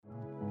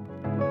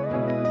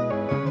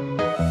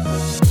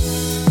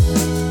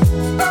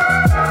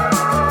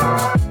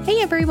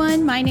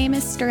My name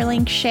is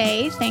Sterling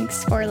Shea.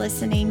 Thanks for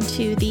listening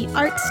to the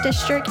Arts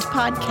District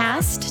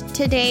podcast.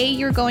 Today,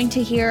 you're going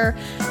to hear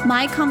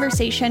my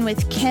conversation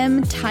with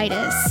Kim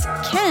Titus.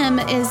 Kim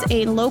is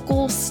a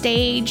local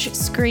stage,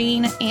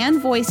 screen, and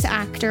voice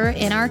actor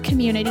in our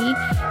community.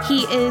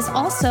 He is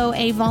also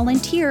a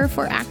volunteer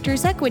for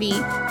Actors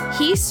Equity.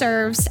 He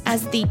serves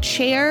as the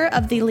chair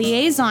of the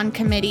liaison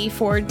committee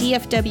for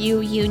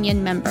DFW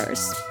union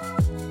members.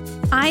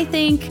 I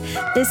think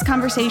this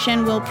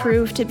conversation will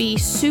prove to be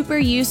super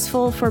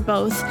useful for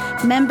both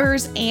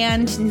members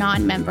and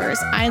non-members.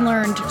 I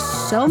learned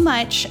so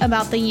much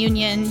about the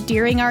union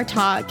during our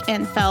talk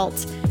and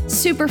felt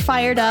super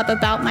fired up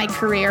about my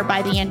career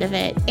by the end of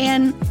it.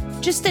 And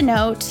just a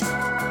note,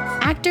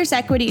 Actors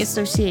Equity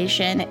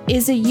Association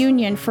is a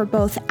union for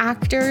both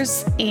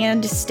actors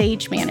and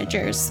stage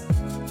managers.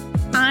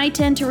 I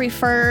tend to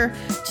refer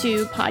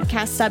to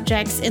podcast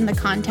subjects in the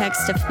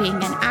context of being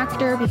an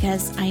actor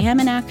because I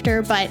am an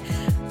actor, but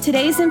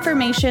today's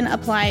information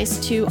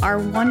applies to our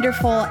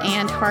wonderful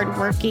and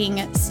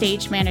hardworking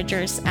stage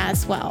managers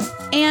as well.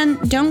 And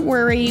don't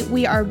worry,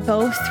 we are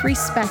both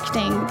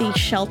respecting the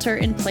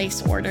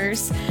shelter-in-place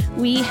orders.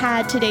 We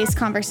had today's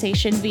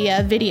conversation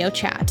via video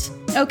chat.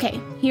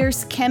 Okay,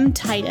 here's Kim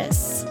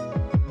Titus.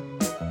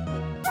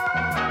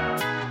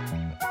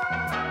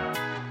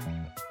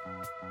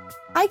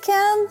 Hi,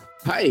 Kim.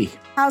 Hi.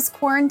 How's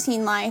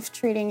quarantine life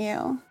treating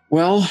you?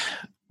 Well,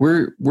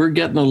 we're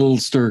getting a little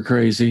stir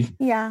crazy.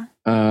 Yeah.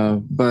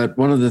 But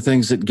one of the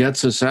things that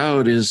gets us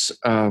out is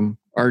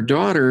our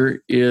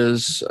daughter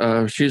is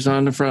she's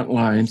on the front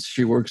lines.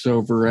 She works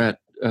over at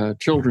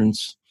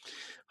Children's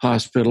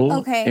Hospital.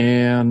 Okay.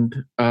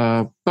 And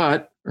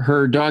but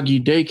her doggy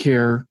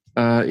daycare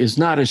is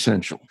not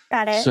essential.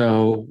 Got it.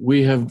 So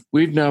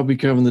we've now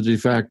become the de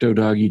facto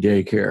doggy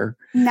daycare.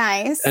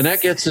 Nice. And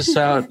that gets us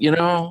out. You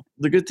know,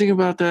 the good thing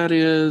about that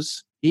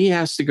is he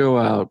has to go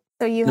out.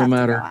 So you have to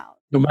go out.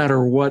 No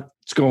matter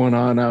what's going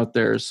on out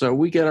there. So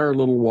we get our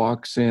little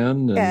walks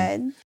in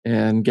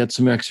and get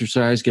some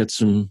exercise, get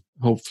some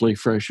hopefully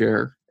fresh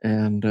air.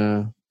 And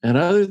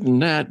other than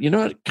that, you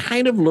know, it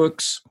kind of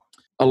looks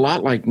a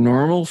lot like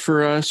normal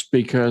for us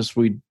because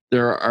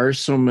there are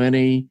so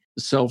many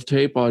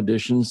self-tape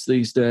auditions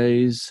these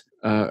days,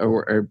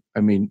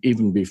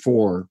 even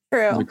before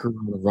the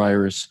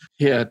coronavirus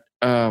hit,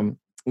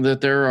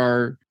 that there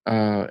are,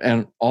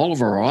 and all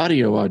of our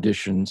audio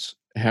auditions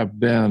have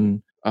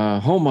been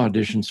home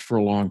auditions for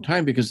a long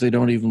time because they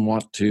don't even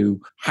want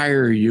to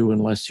hire you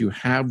unless you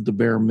have the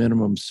bare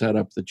minimum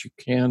setup that you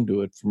can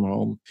do it from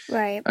home.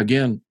 Right.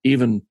 Again,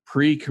 even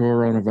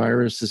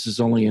pre-coronavirus, this has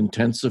only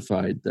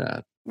intensified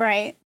that.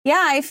 Right.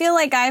 Yeah, I feel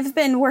like I've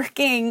been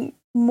working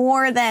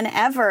more than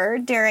ever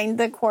during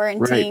the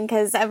quarantine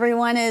because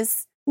everyone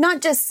is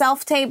not just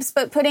self-tapes,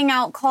 but putting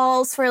out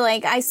calls for,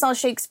 like, I saw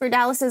Shakespeare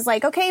Dallas is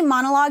like, okay,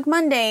 Monologue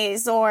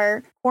Mondays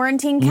or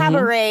Quarantine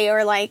Cabaret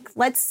or like,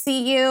 let's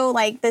see you.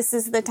 Like, this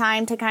is the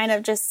time to kind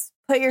of just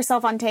put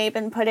yourself on tape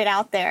and put it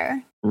out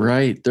there.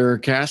 Right. There are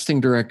casting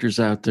directors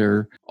out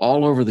there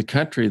all over the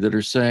country that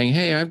are saying,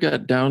 hey, I've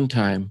got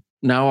downtime.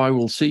 Now I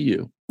will see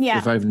you. Yeah.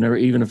 If I've never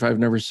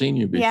seen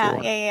you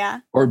before. Yeah.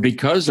 Or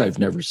because I've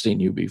never seen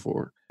you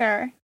before.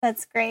 Sure.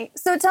 That's great.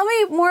 So tell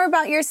me more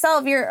about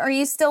yourself. Are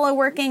you still a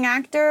working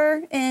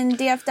actor in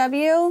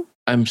DFW?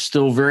 I'm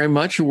still very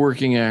much a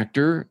working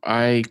actor.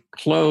 I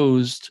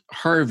closed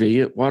Harvey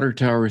at Water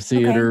Tower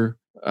Theater,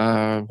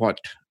 2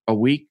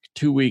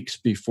 weeks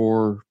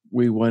before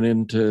we went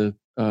into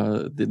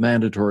the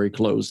mandatory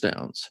close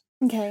downs.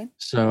 Okay.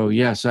 So,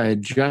 yes, I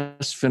had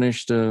just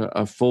finished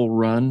a full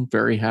run,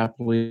 very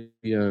happily,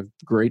 a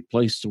great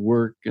place to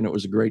work, and it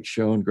was a great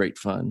show and great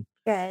fun.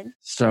 Good.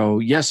 So,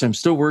 yes, I'm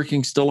still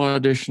working, still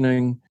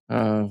auditioning,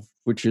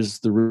 which is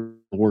the real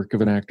work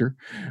of an actor.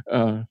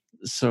 I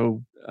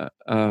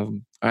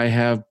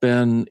have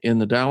been in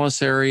the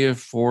Dallas area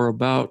for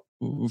about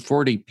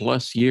 40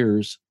 plus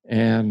years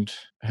and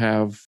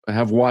have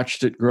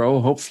watched it grow.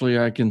 Hopefully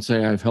I can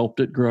say I've helped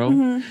it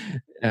grow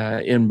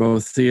in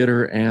both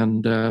theater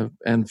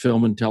and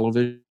film and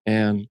television,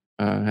 and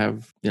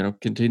have,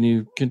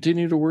 continue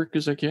to work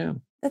as I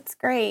can. That's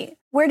great.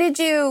 Where did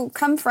you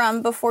come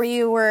from before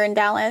you were in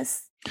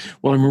Dallas?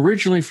 Well, I'm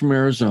originally from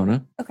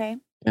Arizona. Okay.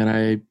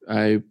 And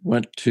I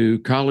went to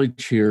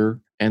college here,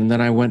 and then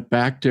I went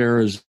back to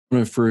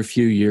Arizona for a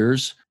few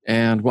years.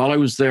 And while I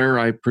was there,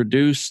 I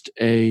produced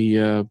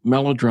a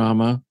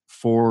melodrama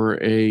for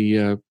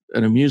an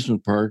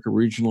amusement park, a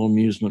regional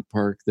amusement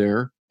park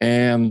there.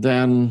 And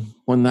then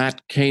when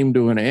that came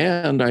to an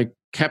end, I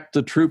kept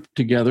the troupe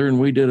together, and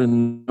we did a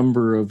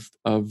number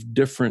of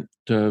different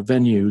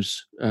venues.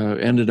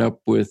 Ended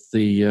up with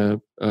the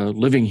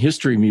Living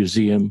History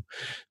Museum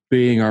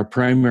being our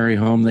primary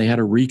home. They had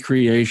a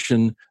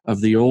recreation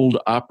of the old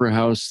opera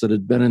house that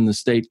had been in the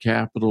state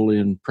capitol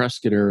in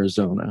Prescott,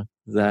 Arizona,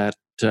 that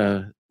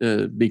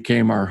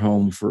became our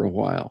home for a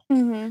while.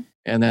 Mm-hmm.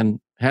 And then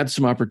had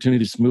some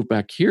opportunities to move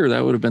back here.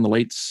 That would have been the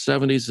late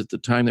 70s at the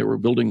time they were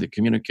building the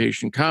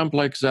communication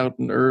complex out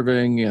in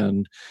Irving,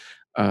 and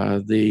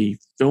The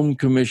film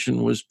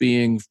commission was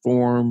being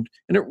formed,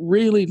 and it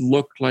really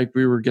looked like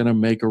we were going to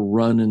make a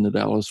run in the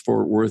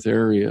Dallas-Fort Worth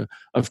area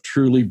of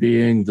truly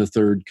being the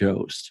third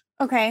coast.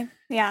 Okay.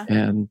 Yeah.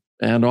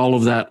 And all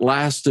of that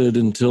lasted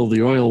until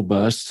the oil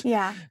bust.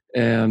 Yeah.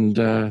 And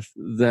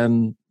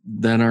then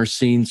our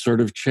scene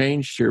sort of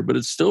changed here, but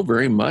it's still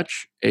very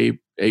much a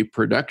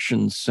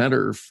production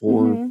center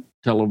for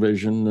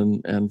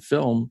television and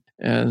film.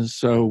 And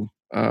so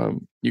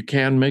you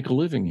can make a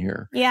living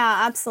here.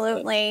 Yeah,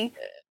 absolutely.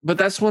 But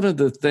that's one of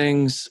the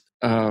things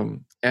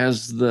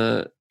as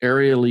the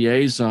area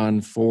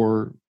liaison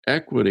for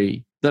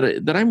equity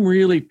that I'm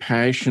really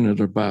passionate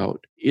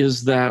about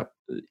is that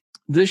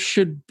this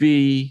should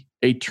be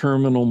a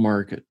terminal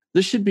market.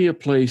 This should be a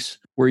place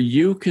where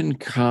you can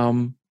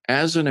come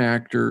as an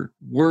actor,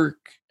 work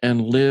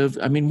and live.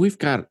 I mean, we've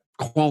got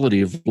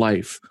quality of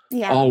life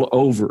all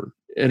over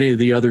any of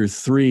the other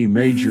three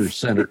major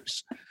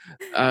centers.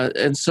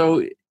 And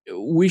so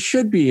we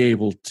should be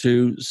able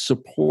to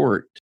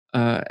support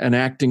an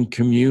acting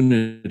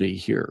community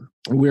here.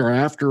 We are,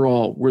 after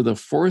all, we're the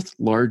fourth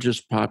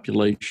largest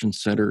population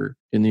center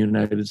in the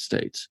United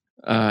States.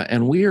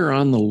 And we are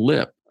on the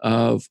lip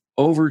of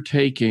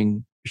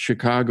overtaking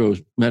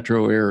Chicago's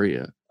metro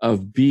area,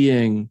 of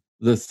being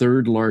the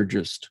third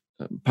largest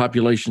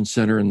population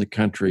center in the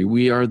country.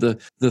 We are the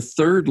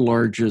third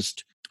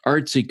largest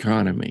arts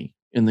economy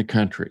in the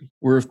country.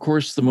 We're, of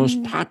course, the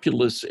most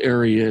populous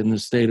area in the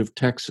state of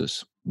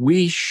Texas.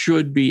 We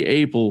should be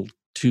able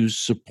to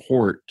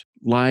support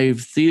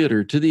live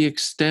theater to the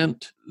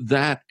extent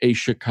that a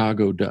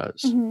Chicago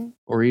does,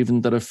 or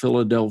even that a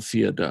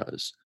Philadelphia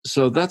does.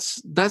 So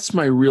that's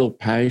my real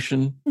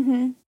passion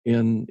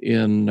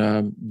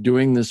in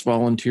doing this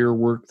volunteer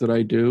work that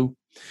I do.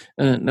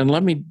 And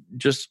let me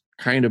just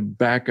kind of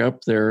back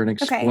up there and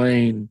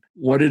explain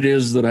what it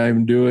is that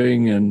I'm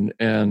doing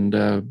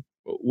and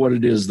what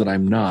it is that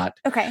I'm not.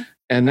 Okay.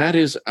 And that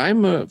is,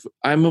 I'm a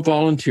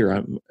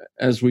volunteer.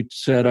 As we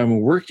said, I'm a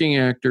working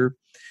actor,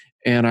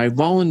 and I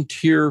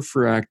volunteer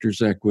for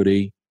Actors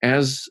Equity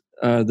as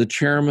the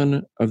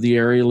chairman of the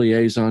Area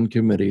Liaison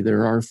Committee.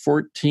 There are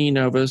 14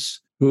 of us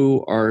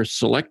who are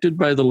selected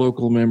by the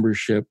local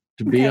membership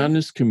to be on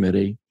this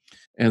committee.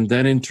 And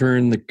then in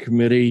turn, the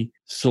committee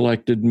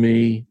selected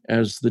me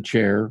as the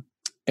chair.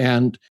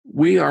 And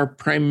we are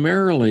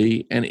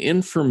primarily an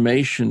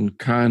information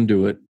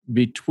conduit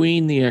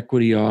between the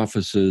equity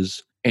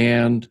offices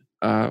and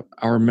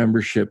our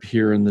membership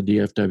here in the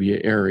DFW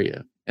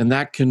area. And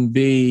that can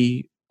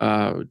be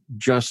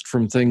just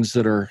from things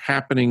that are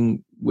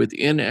happening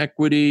within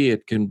equity.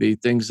 It can be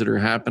things that are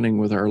happening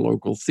with our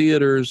local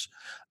theaters.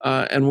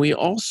 And we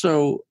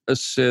also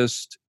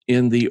assist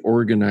in the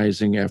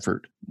organizing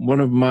effort. One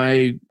of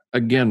my,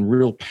 again,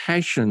 real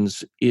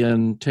passions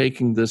in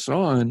taking this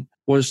on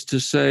was to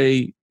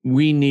say,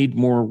 we need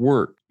more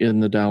work in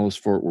the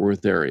Dallas-Fort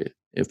Worth area.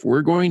 If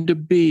we're going to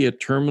be a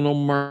terminal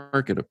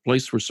market, a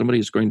place where somebody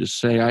is going to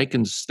say, I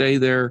can stay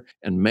there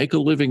and make a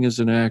living as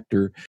an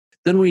actor,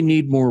 then we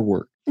need more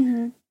work.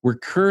 We're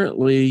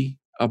currently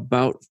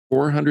about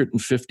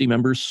 450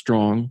 members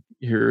strong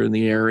here in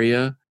the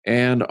area.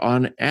 And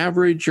on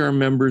average, our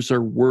members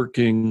are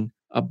working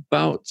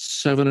about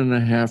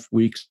 7.5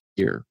 weeks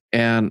here.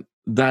 And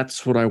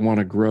that's what I want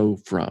to grow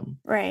from.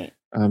 Right.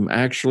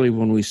 Actually,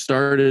 when we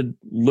started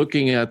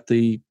looking at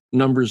the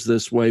numbers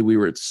this way, we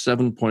were at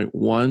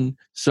 7.1.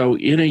 So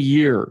in a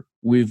year,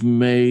 we've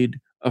made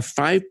a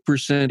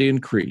 5%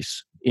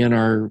 increase in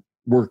our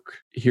work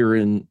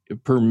here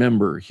per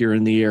member here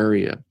in the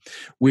area.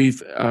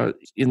 We've,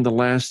 in the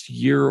last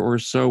year or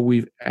so,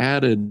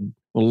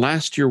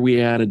 last year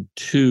we added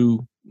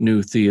 2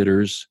 new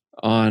theaters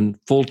on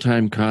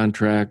full-time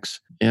contracts.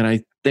 And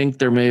I think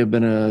there may have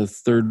been a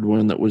third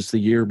one that was the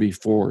year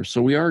before.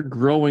 So we are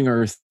growing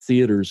our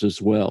theaters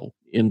as well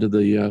into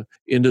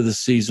the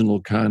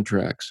seasonal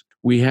contracts.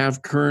 We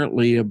have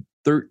currently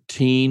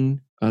 13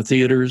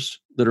 theaters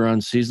that are on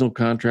seasonal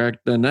contract.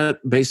 And that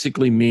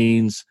basically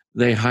means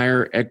they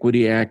hire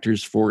equity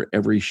actors for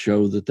every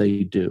show that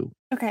they do.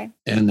 Okay.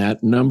 And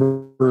that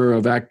number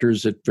of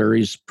actors, it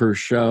varies per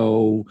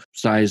show,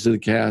 size of the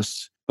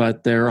cast,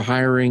 but they're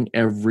hiring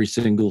every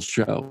single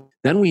show.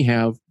 Then we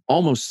have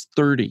almost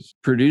 30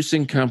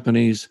 producing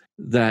companies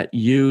that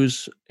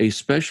use a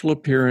special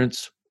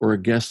appearance or a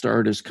guest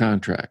artist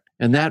contract.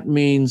 And that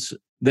means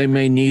they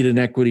may need an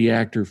equity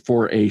actor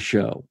for a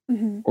show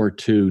or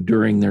 2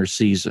 during their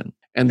season.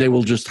 And they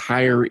will just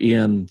hire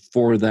in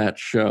for that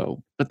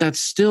show. But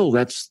that's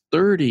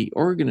 30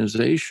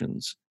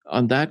 organizations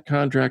on that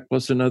contract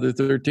plus another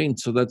 13.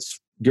 So that's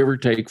give or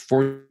take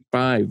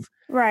 45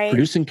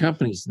 producing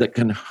companies that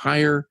can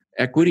hire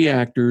equity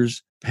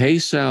actors, pay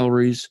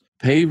salaries,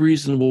 pay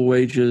reasonable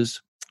wages,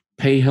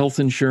 pay health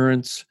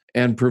insurance,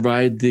 and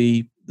provide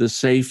the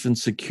safe and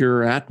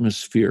secure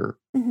atmosphere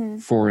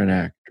for an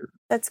actor.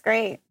 That's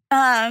great.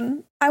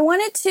 So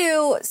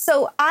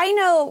I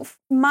know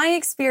my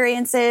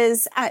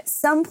experiences at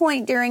some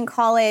point during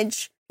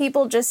college,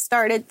 people just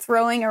started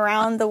throwing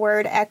around the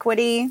word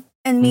equity,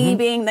 and me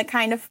being the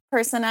kind of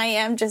person I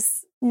am,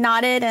 just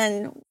nodded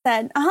and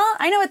said,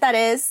 I know what that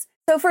is.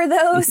 So for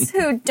those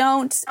who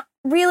don't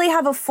really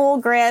have a full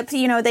grip,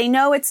 they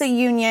know it's a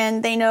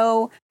union. They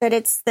know that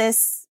it's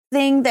this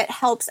thing that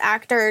helps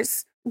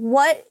actors.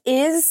 What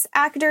is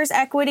Actors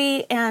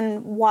Equity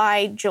and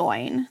why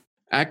join?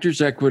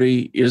 Actors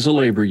Equity is a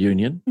labor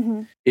union.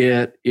 Mm-hmm.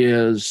 It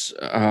is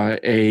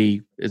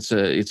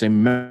it's a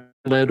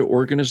member-led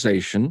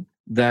organization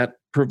that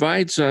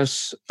provides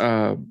us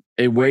a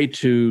way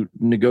to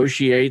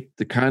negotiate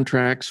the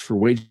contracts for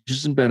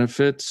wages and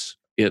benefits.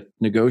 It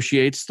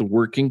negotiates the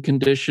working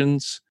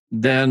conditions.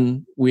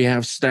 Then we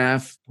have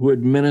staff who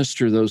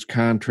administer those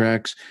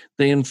contracts.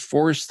 They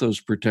enforce those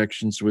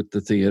protections with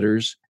the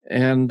theaters.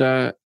 And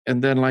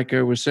then, like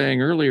I was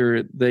saying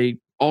earlier, they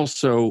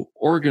also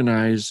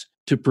organize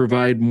to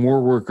provide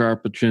more work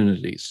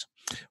opportunities.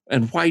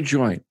 And why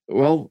join?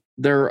 Well,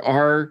 there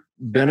are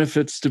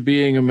benefits to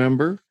being a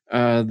member.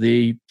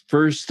 The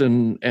first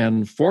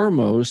and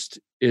foremost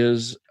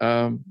is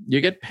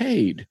you get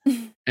paid,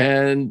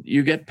 and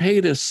you get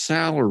paid a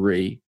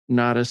salary,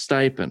 not a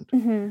stipend.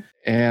 Mm-hmm.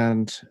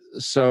 And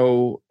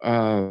so,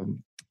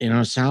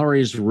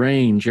 salaries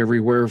range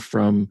everywhere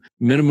from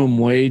minimum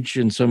wage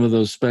in some of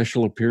those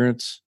special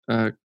appearance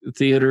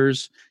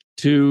theaters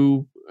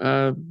to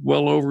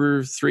well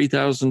over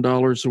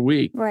 $3,000 a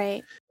week.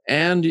 Right.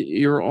 And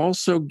you're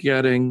also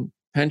getting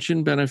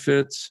pension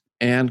benefits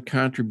and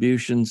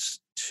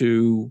contributions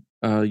to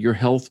your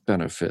health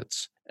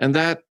benefits. And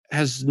that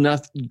has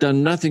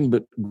done nothing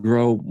but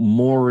grow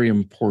more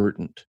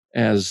important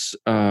as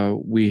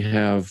we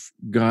have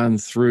gone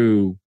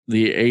through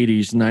the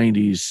 80s,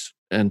 90s,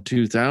 and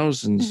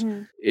 2000s.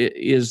 Mm-hmm.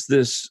 Is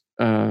this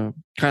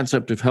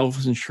concept of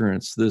health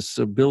insurance, this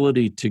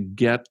ability to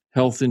get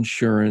health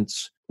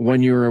insurance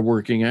when you're a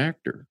working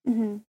actor.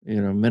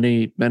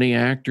 Mm-hmm. Many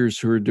actors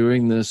who are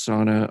doing this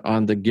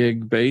on the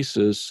gig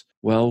basis,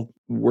 well,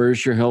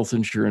 where's your health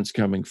insurance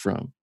coming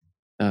from?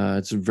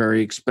 It's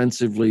very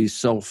expensively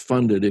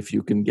self-funded if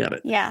you can get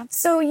it. Yeah.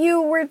 So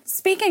you were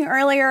speaking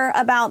earlier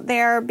about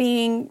there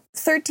being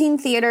 13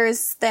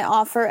 theaters that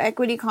offer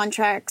equity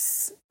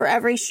contracts for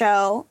every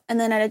show, and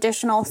then an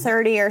additional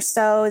 30 or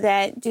so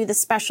that do the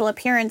special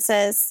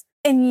appearances.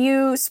 And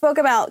you spoke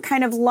about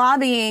kind of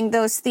lobbying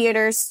those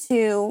theaters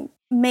to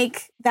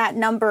make that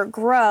number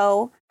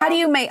grow. How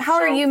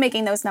are you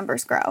making those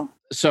numbers grow?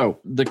 So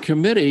the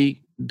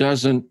committee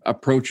doesn't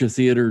approach a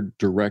theater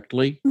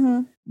directly,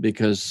 mm-hmm.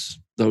 because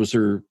those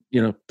are,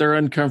 they're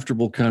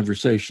uncomfortable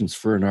conversations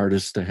for an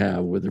artist to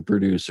have with a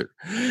producer.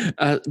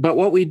 But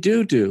what we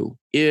do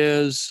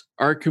is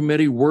our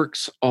committee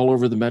works all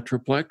over the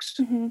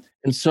Metroplex. Mm-hmm.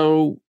 And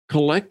so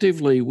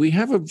collectively, we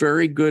have a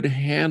very good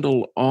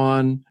handle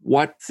on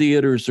what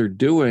theaters are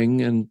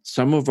doing. And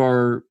some of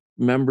our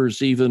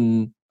members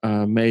even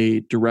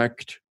may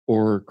direct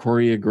or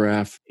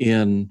choreograph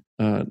in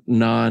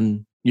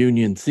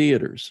non-union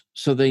theaters.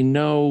 So they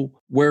know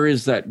where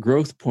is that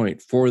growth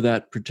point for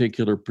that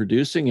particular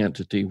producing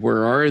entity?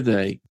 Where are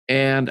they?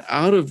 And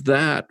out of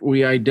that,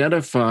 we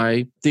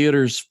identify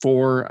theaters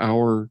for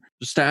our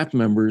staff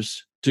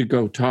members to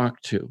go talk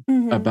to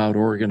mm-hmm. about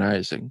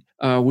organizing.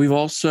 We've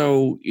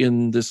also,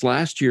 in this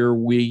last year,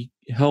 we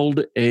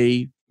held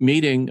a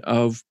meeting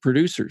of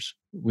producers.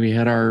 We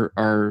had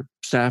our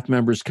staff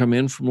members come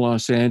in from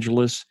Los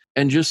Angeles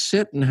and just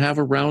sit and have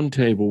a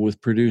roundtable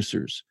with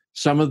producers.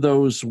 Some of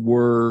those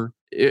were,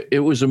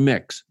 it was a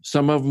mix.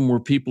 Some of them were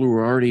people who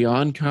were already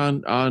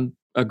on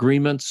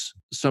agreements.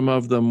 Some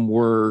of them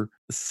were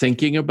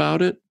thinking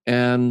about it.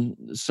 And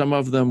some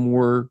of them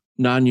were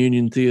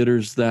non-union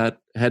theaters that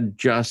had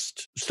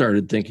just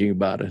started thinking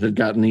about it, had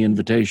gotten the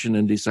invitation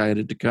and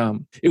decided to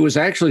come. It was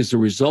actually as a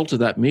result of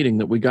that meeting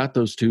that we got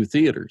those two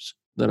theaters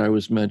that I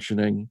was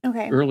mentioning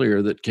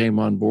earlier that came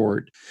on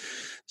board.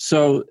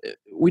 So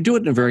we do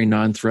it in a very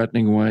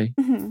non-threatening way,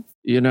 mm-hmm.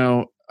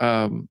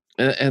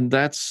 And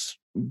that's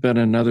been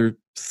another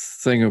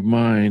thing of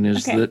mine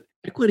is that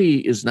equity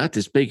is not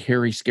this big,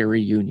 hairy,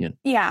 scary union.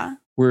 Yeah.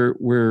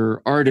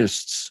 We're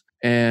artists,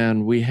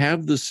 and we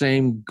have the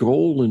same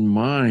goal in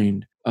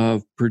mind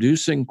of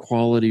producing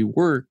quality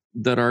work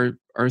that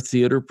our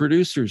theater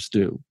producers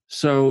do.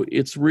 So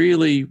it's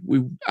really,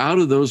 out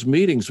of those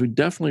meetings, we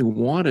definitely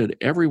wanted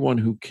everyone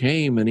who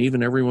came and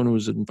even everyone who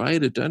was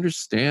invited to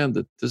understand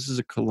that this is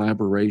a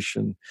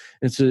collaboration.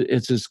 It's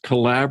as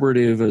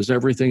collaborative as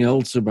everything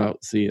else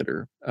about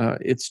theater.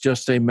 It's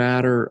just a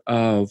matter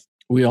of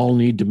we all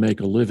need to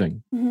make a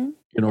living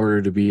in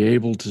order to be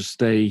able to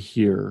stay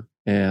here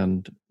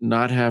and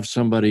not have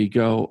somebody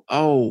go,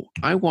 oh,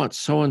 I want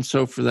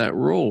so-and-so for that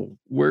role.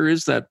 Where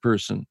is that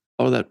person?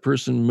 Oh, that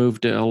person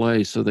moved to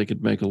LA so they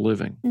could make a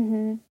living.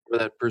 Or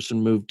that person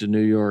moved to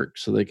New York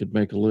so they could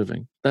make a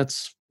living.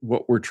 That's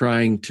what we're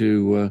trying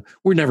to,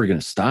 we're never going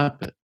to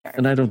stop it.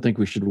 And I don't think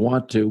we should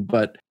want to,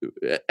 but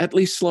at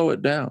least slow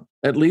it down.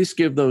 At least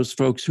give those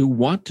folks who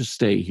want to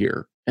stay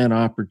here an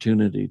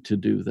opportunity to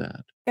do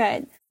that.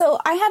 Good. So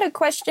I had a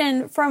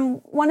question from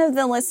one of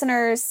the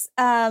listeners.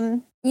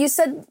 You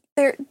said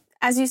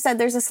as you said,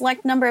 there's a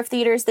select number of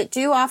theaters that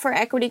do offer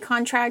equity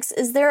contracts.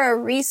 Is there a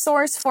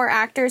resource for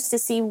actors to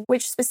see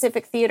which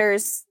specific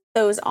theaters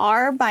those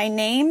are by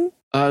name?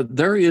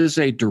 There is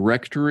a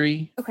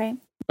directory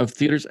of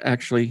theaters.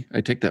 Actually,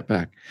 I take that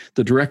back.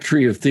 The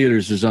directory of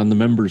theaters is on the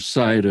members'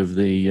 side of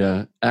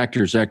the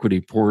Actors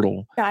Equity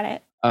portal. Got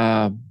it.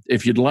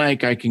 If you'd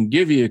like, I can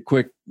give you a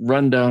quick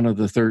rundown of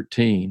the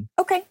 13.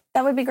 Okay,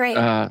 that would be great.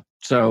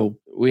 So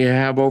we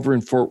have over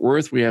in Fort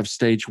Worth, we have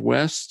Stage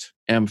West,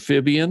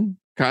 Amphibian,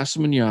 Casa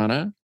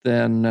Manana.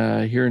 Then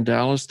here in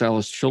Dallas,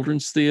 Dallas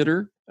Children's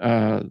Theater.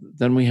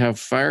 Then we have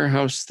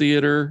Firehouse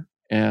Theater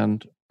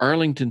and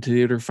Arlington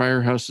Theater.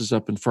 Firehouse is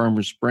up in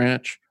Farmers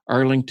Branch.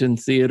 Arlington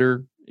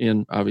Theater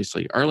in,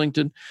 obviously,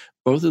 Arlington.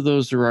 Both of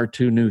those are our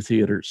two new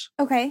theaters.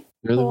 Okay.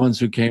 They're the ones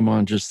who came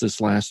on just this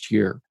last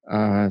year.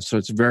 So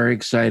it's very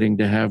exciting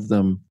to have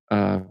them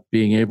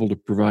being able to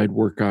provide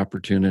work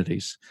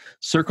opportunities.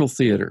 Circle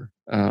Theater,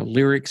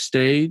 Lyric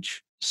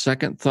Stage,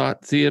 Second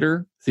Thought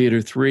Theater,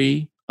 Theater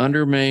 3,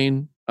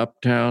 Undermain,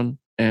 Uptown,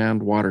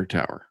 and Water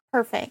Tower.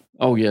 Perfect.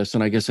 Oh, yes.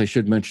 And I guess I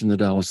should mention the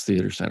Dallas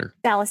Theater Center.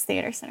 Dallas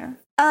Theater Center.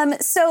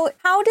 So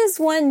how does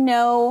one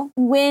know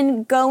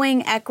when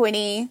going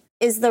equity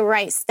is the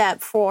right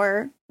step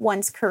for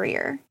one's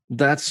career?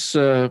 That's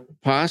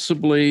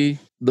possibly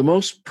the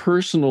most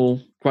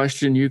personal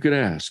question you could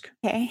ask.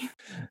 Okay.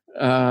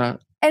 And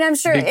I'm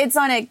sure it's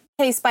on a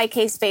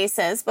case-by-case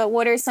basis, but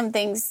what are some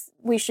things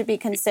we should be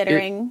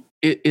considering?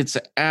 It's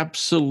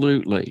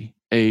absolutely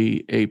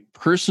a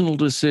personal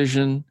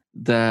decision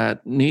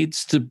that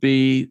needs to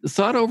be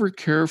thought over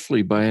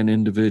carefully by an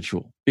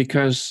individual,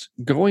 because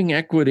going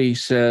equity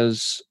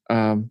says,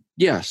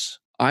 yes,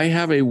 I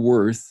have a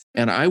worth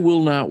and I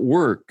will not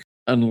work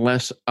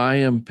unless I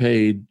am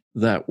paid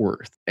that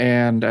worth.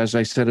 And as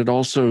I said, it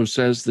also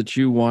says that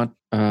you want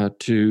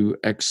to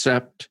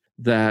accept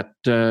that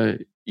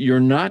you're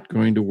not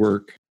going to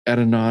work at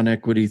a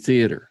non-equity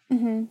theater.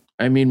 Mm-hmm.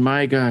 I mean,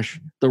 my gosh,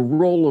 the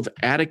role of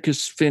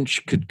Atticus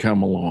Finch could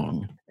come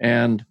along.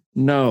 And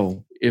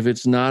no, if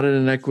it's not at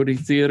an equity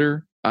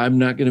theater, I'm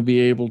not going to be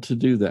able to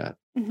do that.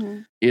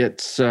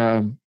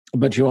 Mm-hmm.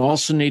 But you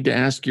also need to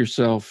ask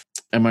yourself,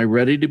 am I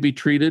ready to be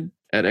treated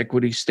at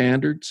equity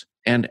standards?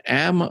 And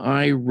am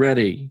I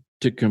ready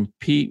to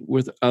compete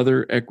with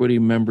other equity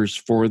members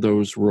for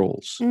those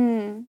roles?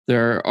 Mm.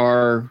 There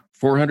are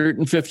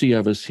 450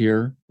 of us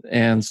here.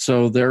 And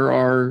so there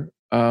are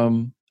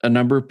a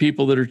number of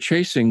people that are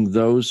chasing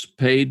those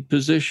paid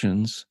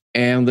positions.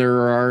 And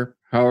there are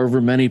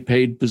however many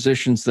paid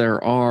positions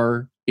there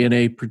are in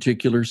a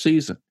particular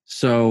season.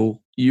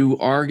 So you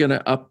are going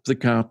to up the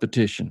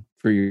competition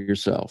for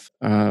yourself.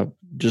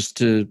 Just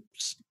to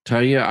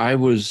tell you, I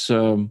was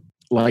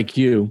like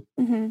you,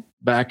 mm-hmm.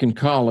 back in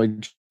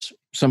college.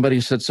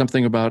 Somebody said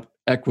something about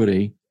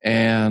equity,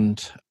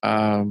 and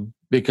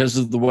because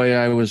of the way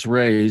I was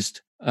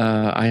raised,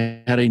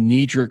 I had a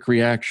knee-jerk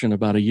reaction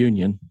about a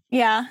union.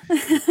 Yeah.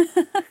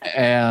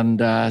 And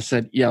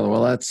said, yeah,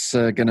 well, that's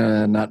going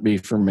to not be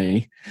for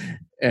me.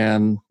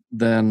 And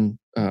then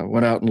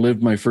went out and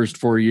lived my first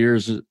 4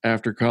 years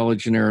after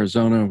college in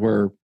Arizona,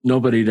 where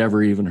nobody had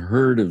ever even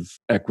heard of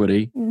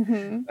equity,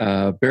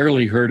 mm-hmm.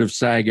 Barely heard of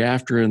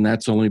SAG-AFTRA, and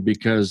that's only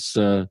because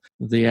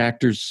the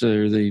actors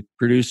or the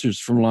producers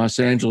from Los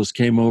Angeles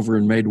came over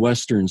and made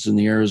Westerns in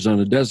the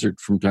Arizona desert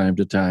from time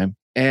to time.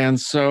 And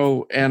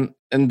so, and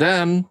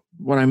then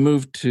when I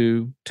moved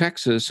to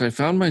Texas, I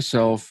found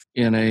myself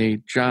in a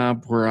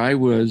job where I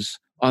was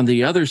on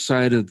the other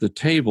side of the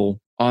table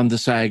on the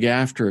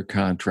SAG-AFTRA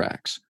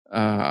contracts.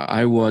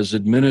 I was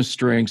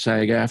administering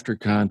SAG-AFTRA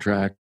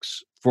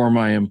contracts for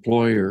my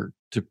employer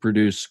to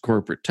produce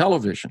corporate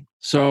television.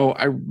 So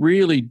I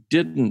really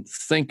didn't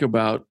think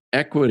about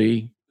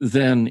equity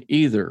then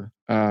either.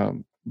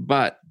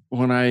 But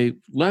when I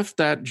left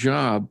that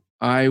job,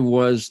 I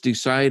was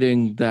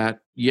deciding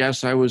that,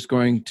 yes, I was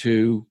going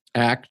to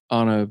act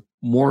on a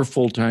more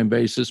full-time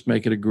basis,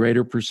 make it a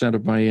greater percent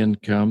of my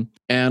income.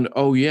 And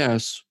oh,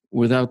 yes,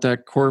 without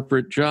that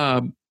corporate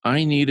job,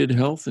 I needed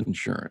health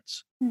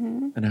insurance.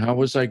 Mm-hmm. And how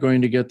was I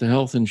going to get the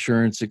health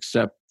insurance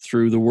except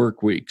through the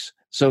work weeks?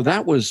 So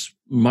that was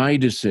my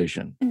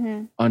decision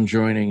mm-hmm. on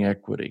joining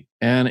equity.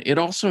 And it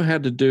also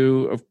had to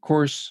do, of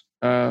course,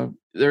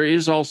 there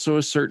is also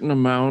a certain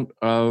amount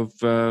of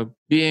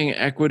being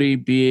equity,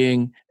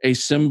 being a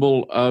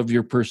symbol of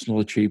your personal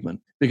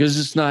achievement, because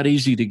it's not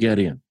easy to get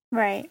in.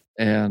 Right.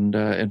 And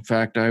in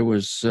fact, I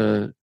was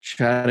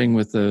chatting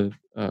with a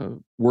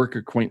work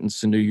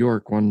acquaintance in New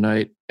York one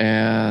night,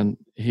 and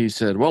he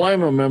said, well,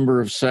 I'm a member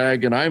of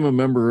SAG and I'm a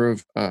member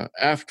of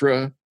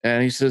AFTRA.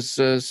 And he says,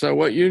 so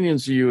what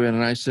unions are you in?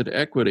 And I said,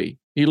 equity.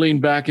 He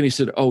leaned back and he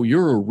said, oh,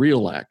 you're a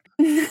real actor.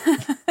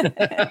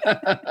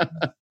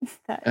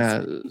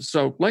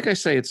 So like I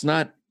say, it's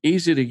not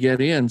easy to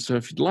get in. So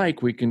if you'd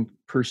like, we can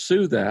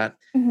pursue that.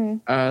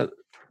 Mm-hmm.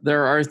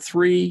 There are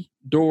 3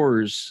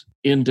 doors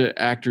into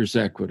Actors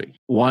Equity.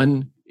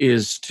 One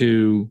is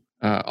to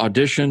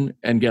audition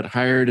and get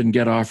hired and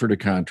get offered a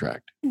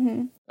contract.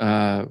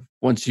 Mm-hmm.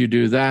 Once you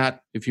do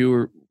that,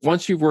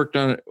 once you've worked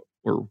on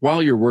or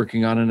while you're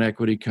working on an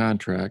equity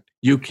contract,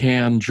 you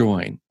can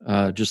join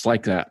just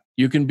like that.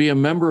 You can be a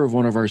member of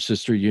one of our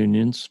sister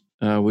unions,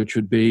 which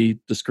would be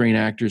the Screen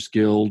Actors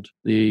Guild,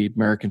 the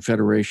American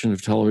Federation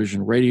of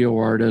Television and Radio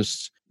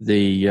Artists,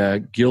 the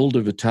Guild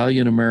of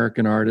Italian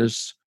American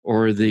Artists,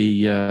 or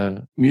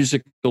the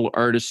Musical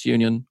Artists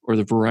Union, or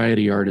the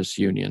Variety Artists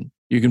Union.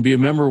 You can be a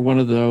member of one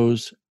of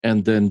those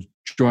and then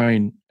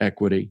join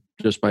equity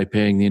just by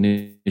paying the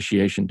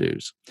initiation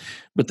dues.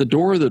 But the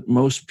door that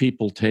most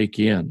people take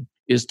in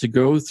is to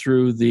go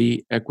through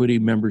the equity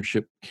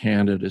membership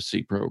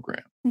candidacy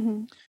program.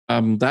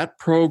 That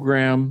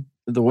program,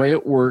 the way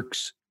it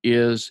works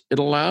is it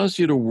allows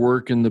you to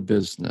work in the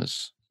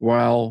business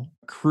while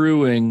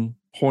accruing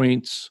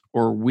points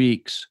or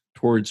weeks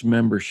towards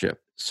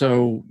membership.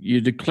 So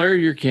you declare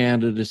your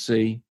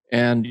candidacy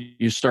and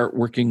you start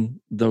working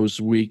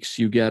those weeks.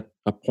 You get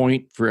a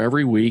point for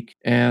every week.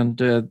 And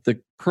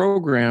the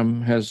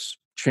program has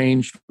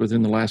changed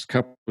within the last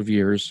couple of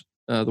years.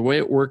 The way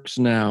it works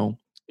now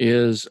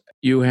is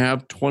you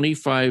have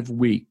 25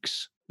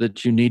 weeks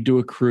that you need to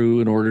accrue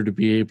in order to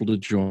be able to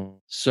join.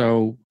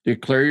 So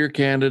declare your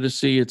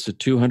candidacy. It's a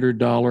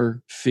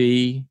 $200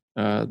 fee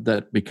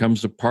that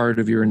becomes a part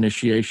of your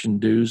initiation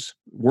dues.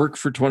 Work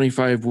for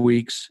 25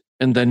 weeks,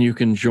 and then you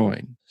can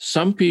join.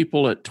 Some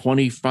people at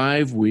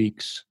 25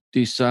 weeks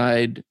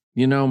decide,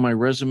 my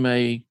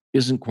resume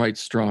isn't quite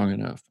strong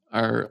enough,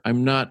 or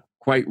I'm not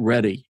quite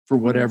ready for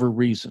whatever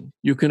reason.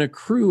 You can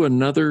accrue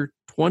another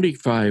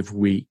 25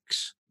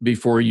 weeks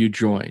before you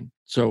join.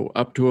 So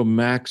up to a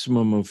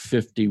maximum of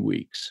 50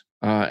 weeks.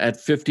 At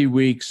 50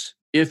 weeks,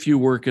 if you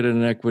work at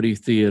an equity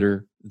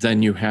theater,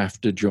 then you have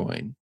to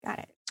join. Got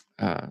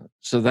it.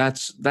 So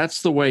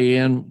that's the way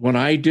in. When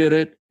I did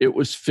it, it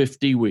was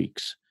 50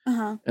 weeks.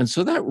 And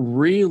so that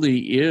really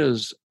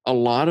is a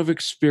lot of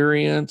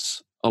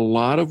experience, a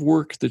lot of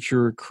work that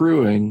you're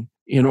accruing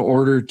in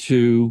order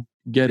to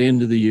get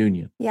into the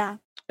union. Yeah.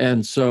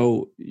 And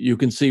so you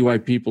can see why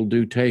people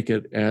do take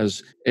it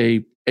as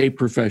a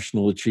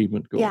professional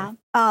achievement goal. Yeah.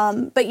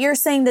 But you're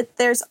saying that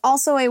there's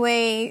also a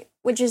way,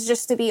 which is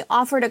just to be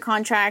offered a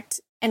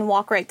contract and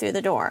walk right through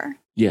the door.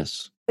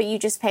 Yes. But you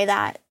just pay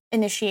that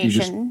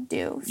initiation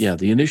dues. Yeah.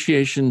 The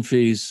initiation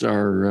fees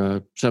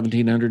are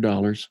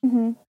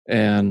 $1,700.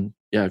 And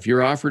yeah, if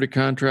you're offered a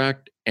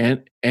contract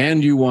and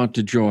you want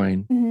to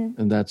join,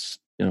 and that's,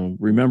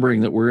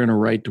 remembering that we're in a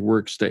right to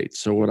work state.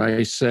 So what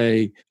I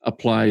say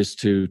applies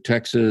to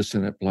Texas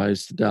and it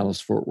applies to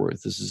Dallas-Fort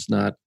Worth. This is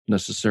not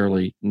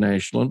necessarily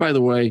national. And by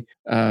the way,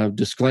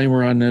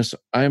 disclaimer on this,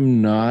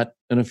 I'm not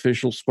an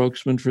official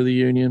spokesman for the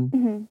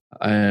union.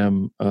 I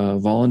am a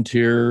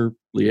volunteer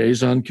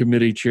liaison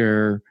committee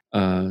chair.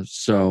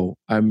 So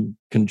I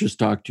can just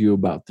talk to you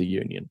about the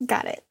union.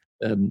 Got it.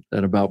 And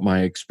about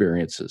my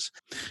experiences.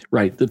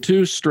 Right. The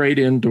two straight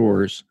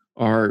indoors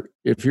are,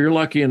 if you're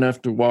lucky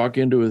enough to walk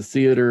into a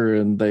theater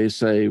and they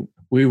say,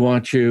 we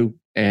want you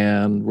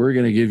and we're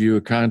going to give you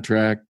a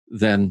contract,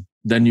 then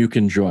you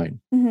can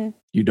join.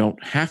 You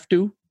don't have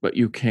to, but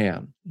you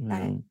can.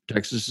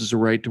 Texas is a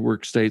right to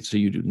work state, so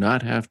you do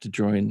not have to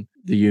join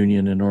the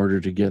union in order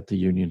to get the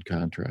union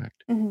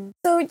contract.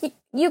 So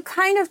you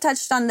kind of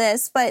touched on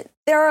this, but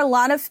there are a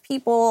lot of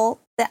people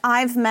that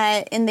I've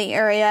met in the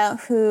area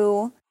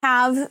who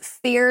have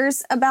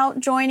fears about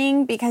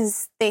joining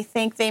because they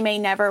think they may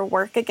never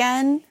work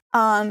again.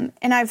 And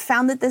I've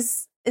found that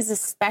this is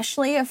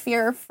especially a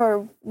fear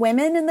for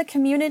women in the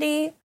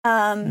community.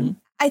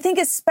 I think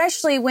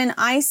especially when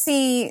I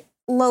see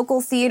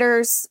local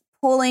theaters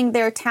pulling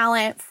their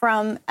talent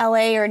from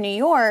LA or New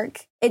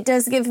York, it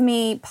does give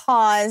me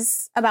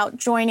pause about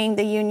joining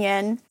the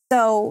union.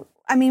 So,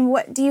 I mean,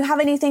 what do you have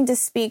anything to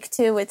speak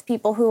to with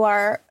people who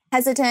are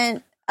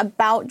hesitant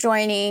about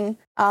joining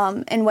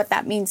and what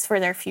that means for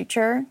their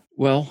future?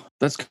 Well,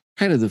 that's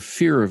kind of the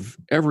fear of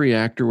every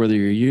actor, whether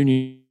you're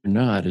union or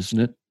not, isn't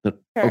it? That,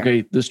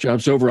 okay, this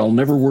job's over, I'll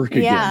never work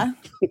again.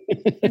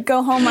 Yeah.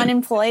 Go home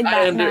unemployed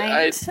that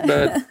night.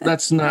 But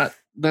that's not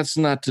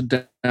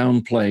to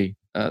downplay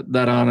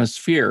that honest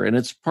fear. And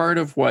it's part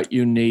of what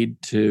you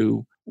need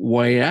to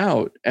weigh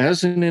out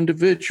as an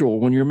individual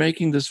when you're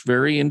making this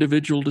very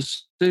individual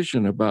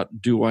decision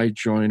about, do I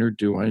join or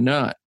do I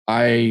not?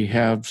 I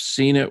have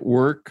seen it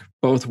work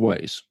both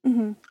ways.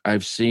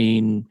 I've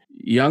seen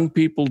young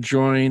people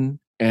join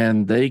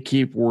and they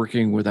keep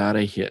working without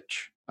a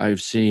hitch.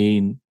 I've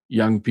seen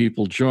young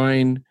people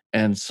join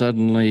and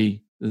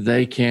suddenly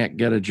they can't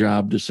get a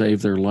job to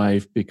save their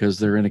life because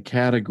they're in a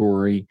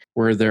category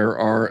where there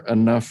are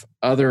enough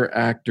other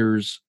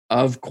actors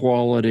of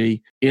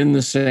quality in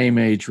the same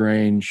age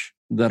range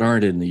that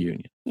aren't in the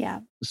union.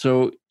 Yeah.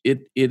 So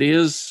it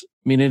is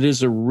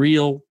a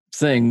real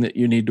thing that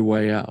you need to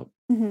weigh out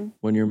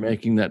when you're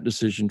making that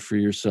decision for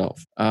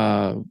yourself.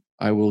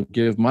 I will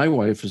give my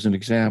wife as an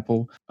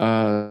example.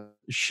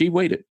 She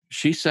waited.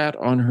 She sat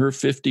on her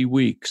 50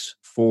 weeks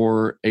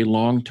for a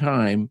long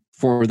time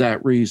for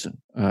that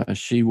reason.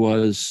 She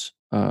was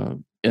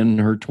in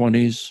her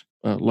 20s,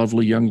 a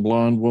lovely young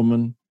blonde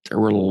woman. There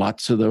were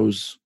lots of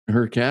those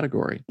her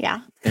category.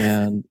 Yeah.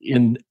 And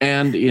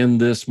in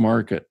this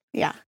market.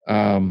 Yeah.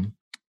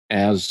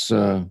 As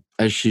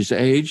she's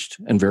aged,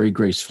 and very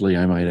gracefully,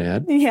 I might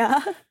add.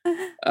 Yeah.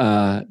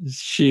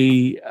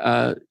 She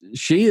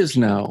is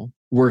now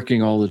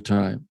working all the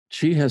time.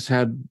 She has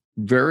had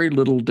very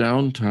little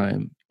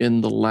downtime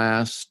in the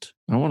last,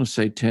 I want to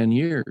say, 10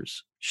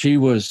 years. She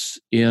was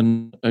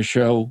in a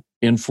show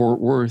in Fort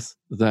Worth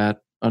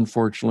that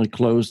unfortunately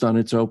closed on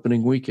its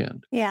opening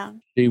weekend. Yeah.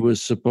 She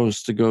was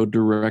supposed to go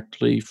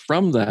directly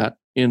from that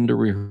into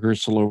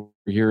rehearsal over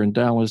here in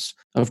Dallas.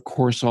 Of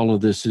course, all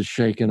of this is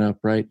shaken up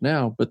right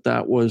now, but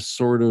that was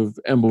sort of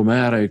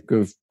emblematic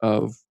of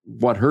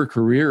what her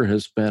career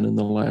has been in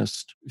the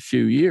last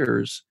few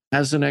years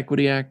as an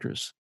equity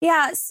actress.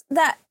 Yes,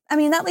 that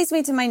leads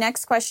me to my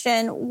next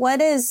question.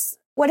 What has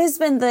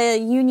been the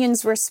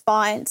union's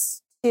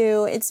response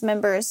to its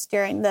members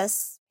during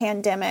this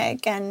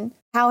pandemic, and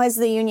how has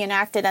the union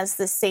acted as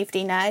the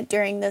safety net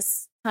during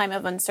this time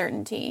of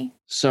uncertainty?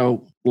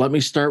 So let me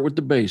start with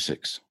the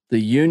basics. The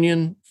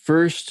union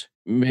first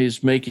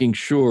is making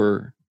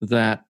sure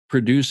that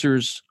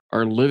producers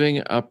are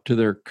living up to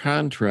their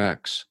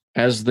contracts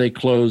as they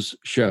close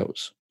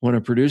shows. When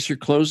a producer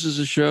closes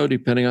a show,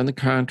 depending on the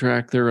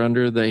contract they're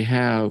under, they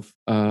have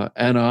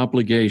an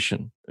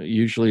obligation.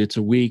 Usually it's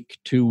a week,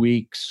 2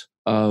 weeks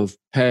of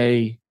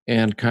pay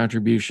and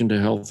contribution to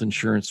health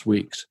insurance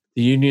weeks.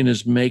 The union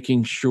is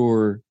making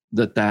sure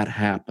that that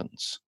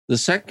happens. The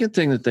second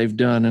thing that they've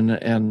done,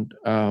 and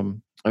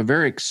a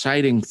very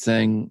exciting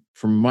thing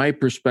from my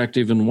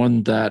perspective, and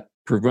one that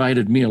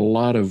provided me a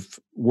lot of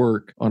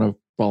work on a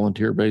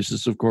volunteer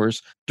basis, of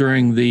course,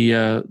 during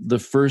the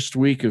first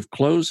week of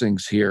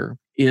closings here,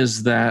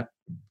 is that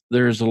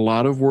there's a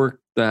lot of work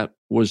that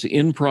was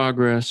in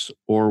progress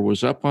or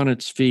was up on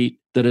its feet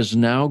that has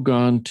now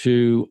gone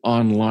to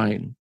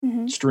online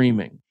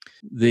streaming.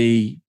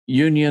 The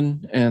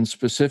union, and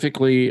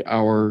specifically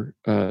our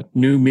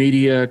new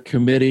media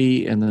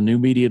committee and the new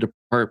media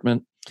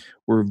department,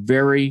 were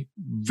very,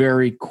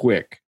 very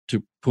quick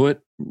to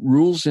put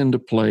rules into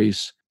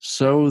place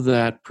so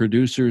that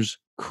producers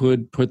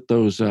could put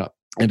those up.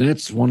 And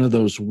it's one of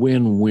those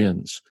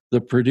win-wins.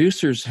 The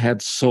producers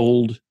had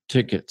sold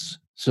tickets,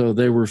 so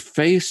they were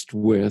faced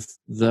with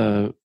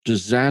the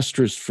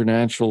disastrous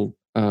financial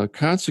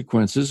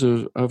consequences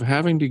of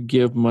having to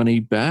give money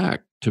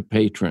back to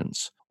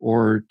patrons,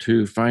 or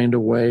to find a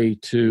way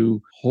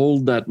to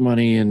hold that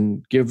money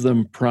and give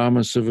them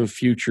promise of a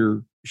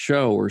future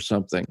show or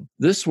something.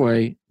 This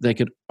way, they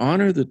could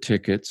honor the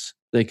tickets,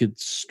 they could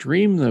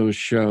stream those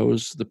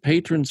shows, the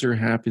patrons are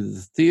happy,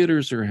 the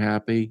theaters are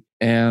happy,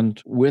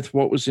 and with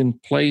what was in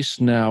place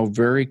now,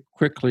 very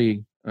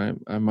quickly,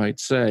 I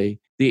might say,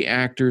 the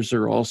actors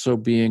are also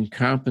being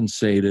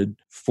compensated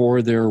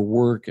for their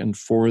work and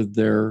for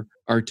their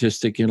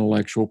artistic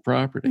intellectual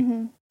property.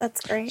 Mm-hmm.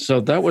 That's great. So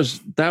that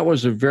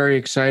was a very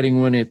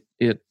exciting one. It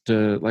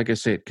like I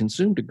say, it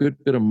consumed a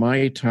good bit of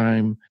my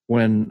time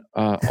when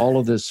all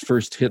of this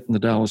first hit in the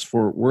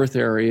Dallas-Fort Worth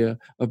area,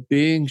 of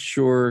being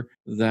sure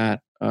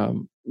that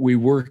we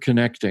were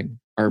connecting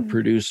our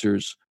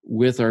producers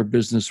with our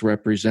business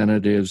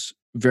representatives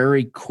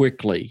very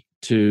quickly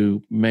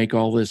to make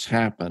all this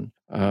happen.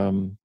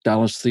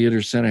 Dallas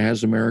Theater Center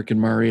has American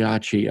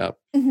Mariachi up.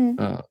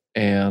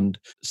 And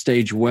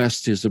Stage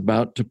West is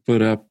about to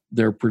put up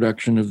their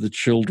production of The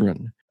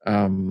Children.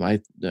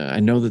 I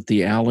know that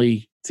the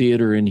Alley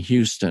Theater in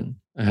Houston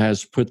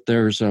has put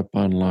theirs up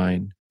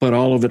online, but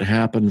all of it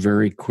happened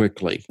very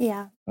quickly.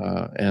 Yeah.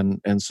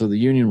 And so the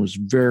union was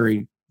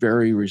very,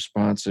 very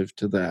responsive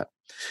to that.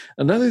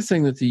 Another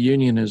thing that the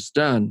union has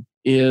done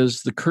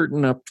is the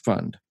Curtain Up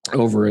Fund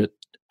over it.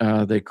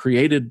 They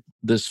created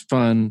this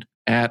fund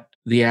at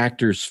the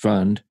Actors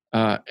Fund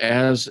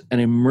as an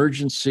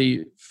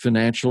emergency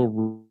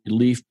financial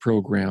relief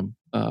program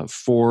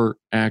for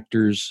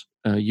actors,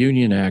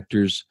 union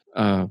actors.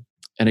 And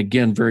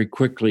again, very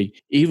quickly,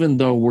 even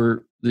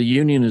though the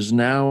union is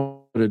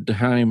now at a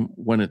time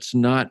when it's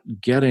not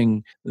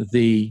getting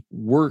the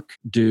work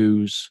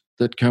dues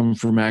that come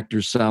from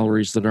actors'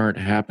 salaries that aren't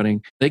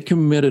happening, they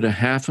committed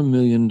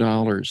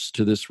 $500,000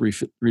 to this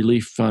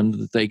relief fund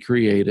that they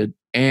created,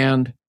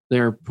 and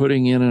they're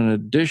putting in an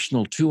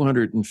additional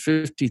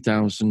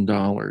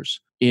 $250,000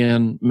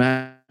 in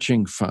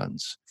matching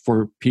funds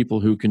for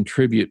people who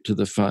contribute to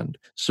the fund.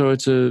 So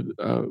it's a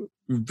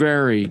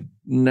very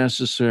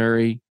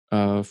necessary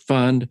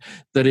fund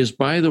that is,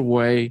 by the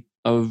way,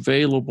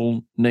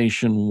 available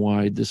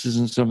nationwide. This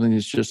isn't something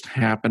that's just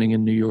happening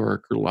in New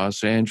York or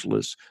Los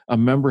Angeles. A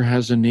member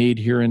has a need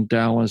here in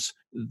Dallas,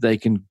 they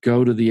can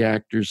go to the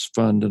Actors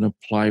Fund and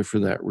apply for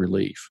that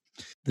relief.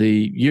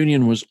 The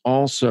union was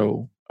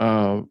also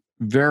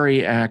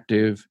very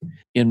active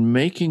in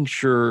making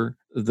sure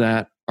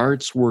that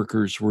arts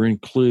workers were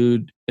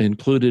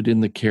included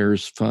in the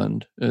CARES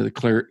Fund, the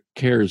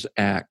CARES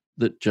Act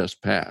that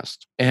just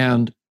passed.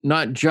 And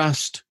not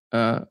just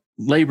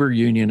labor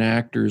union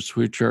actors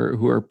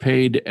who are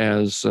paid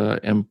as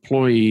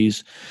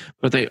employees,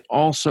 but they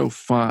also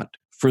fought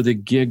for the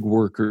gig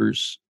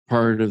workers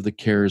part of the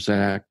CARES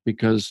Act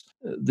because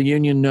the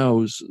union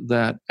knows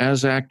that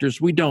as actors,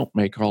 we don't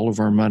make all of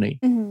our money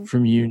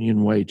from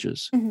union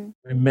wages.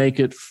 We make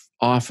it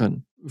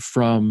often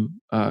from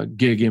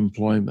gig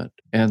employment.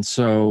 And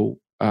so,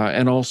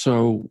 and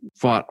also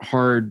fought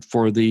hard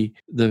for the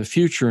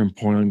future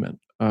employment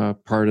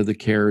part of the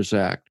CARES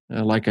Act.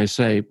 Like I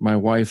say, my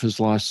wife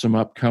has lost some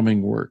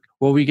upcoming work.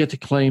 Well, we get to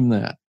claim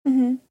that.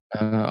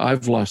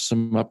 I've lost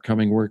some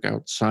upcoming work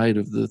outside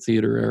of the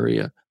theater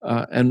area,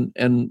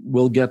 and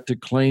we'll get to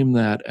claim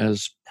that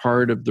as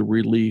part of the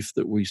relief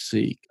that we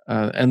seek.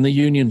 And the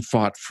union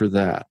fought for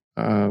that.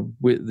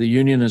 The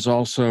union is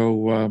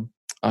also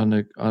on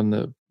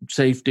the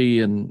safety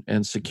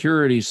and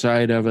security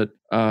side of it,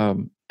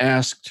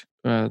 asked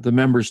the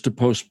members to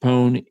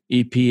postpone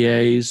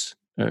EPAs,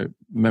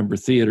 member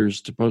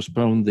theaters to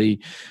postpone the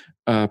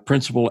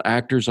principal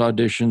actors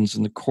auditions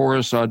and the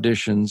chorus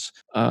auditions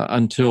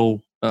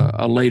until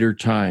a later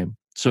time,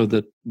 so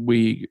that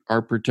we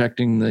are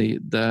protecting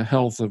the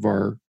health of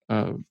our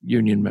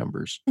union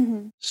members.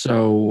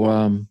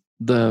 So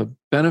the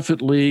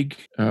Benefit League,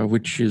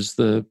 which is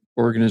the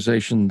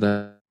organization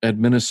that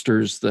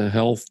administers the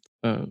health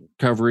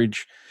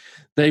coverage,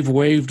 they've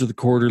waived the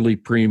quarterly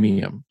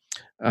premium.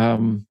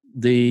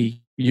 The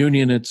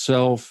union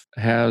itself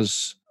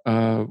has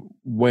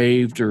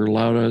waived or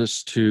allowed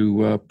us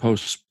to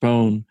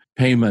postpone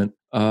payment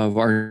of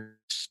our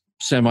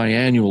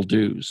semi-annual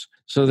dues.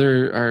 So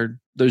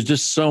there's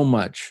just so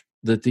much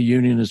that the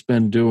union has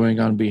been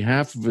doing on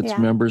behalf of its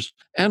members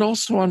and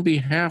also on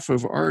behalf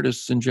of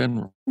artists in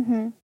general.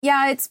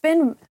 Yeah, it's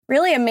been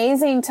really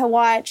amazing to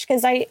watch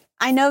because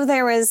I know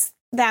there was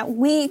that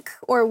week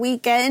or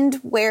weekend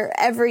where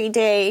every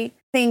day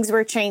things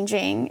were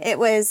changing. It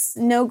was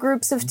no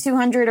groups of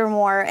 200 or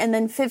more, and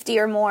then 50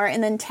 or more,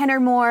 and then 10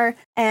 or more.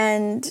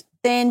 And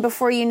then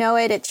before you know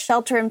it, it's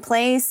shelter in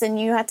place and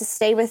you have to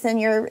stay within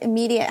your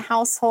immediate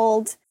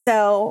household.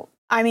 So,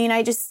 I mean,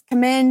 I just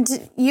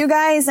commend you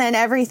guys and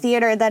every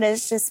theater that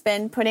has just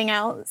been putting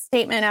out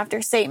statement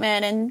after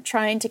statement and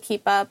trying to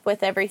keep up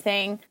with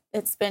everything.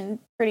 It's been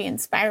pretty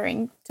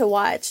inspiring to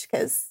watch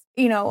because,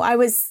 you know,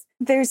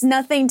 there's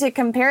nothing to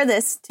compare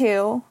this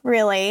to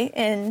really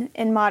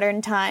in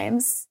modern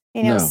times.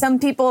 You know, some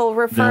people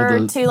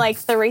refer to like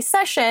the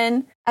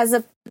recession as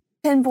a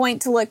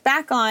pinpoint to look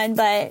back on,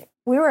 but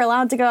we were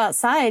allowed to go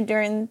outside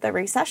during the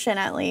recession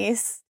at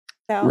least.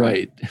 So.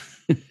 Right.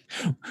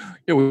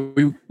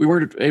 We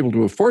weren't able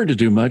to afford to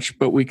do much,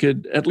 but we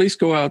could at least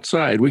go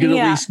outside. We could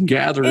at least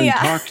gather and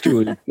talk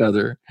to each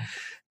other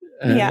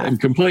and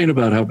complain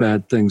about how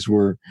bad things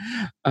were.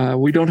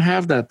 We don't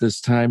have that this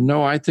time.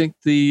 No, I think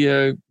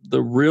the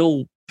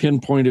real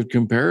pinpoint of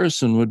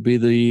comparison would be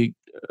the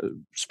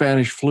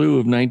Spanish flu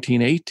of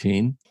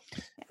 1918.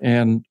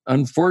 And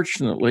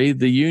unfortunately,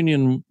 the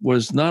union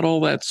was not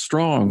all that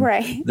strong.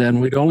 Right.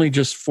 Then we'd only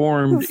just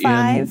formed in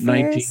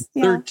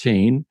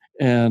 1913.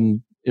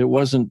 And it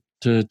wasn't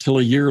till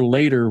a year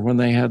later when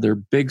they had their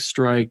big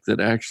strike that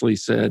actually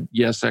said,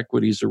 yes,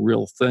 equity is a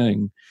real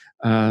thing.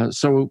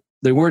 So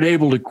they weren't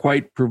able to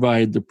quite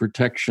provide the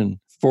protection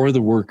for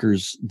the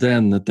workers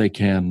then that they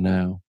can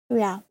now.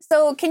 Yeah.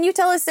 So can you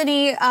tell us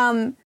any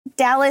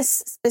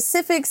Dallas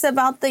specifics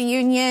about the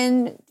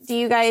union? Do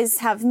you guys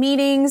have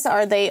meetings?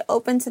 Are they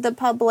open to the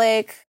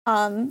public,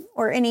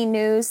 or any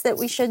news that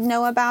we should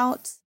know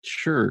about?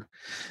 Sure.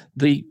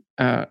 The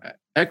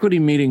equity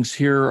meetings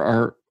here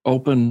are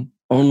open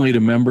only to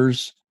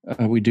members.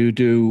 We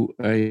do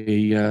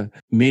a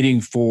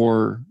meeting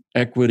for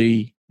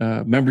equity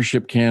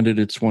membership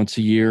candidates once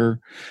a year.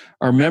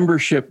 Our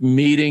membership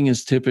meeting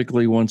is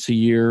typically once a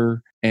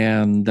year,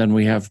 and then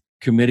we have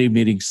committee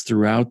meetings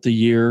throughout the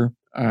year.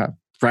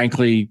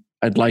 Frankly,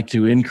 I'd like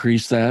to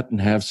increase that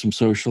and have some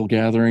social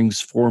gatherings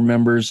for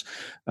members.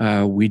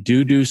 We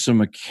do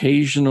some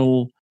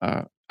occasional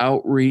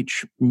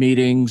outreach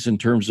meetings in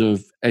terms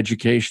of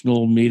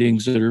educational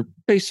meetings that are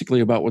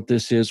basically about what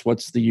this is,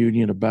 what's the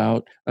union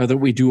about, that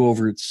we do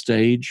over at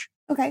Stage,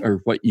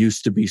 or what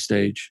used to be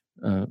Stage,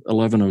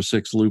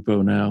 1106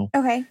 Lupo now.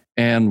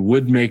 And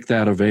would make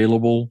that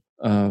available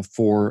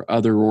for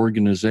other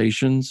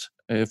organizations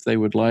if they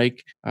would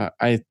like.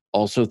 I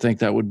also think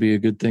that would be a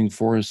good thing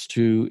for us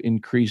to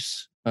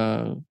increase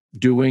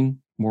doing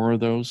more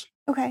of those.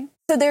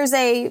 So there's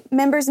a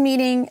members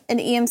meeting, an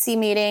EMC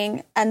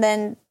meeting, and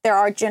then there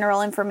are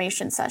general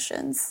information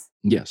sessions.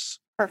 Yes.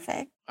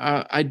 Perfect.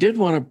 I did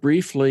want to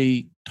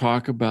briefly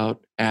talk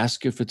about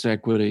Ask If It's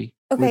Equity,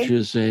 which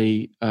is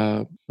a,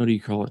 a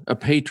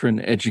patron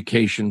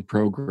education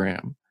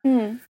program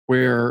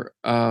where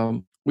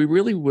we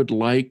really would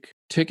like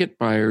ticket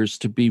buyers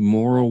to be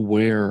more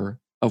aware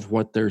of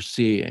what they're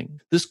seeing.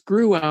 This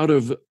grew out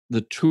of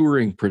the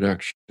touring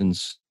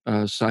productions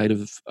side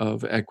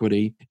of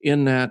equity,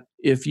 in that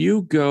if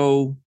you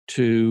go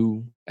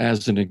to,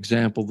 as an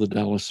example, the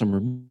Dallas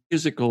Summer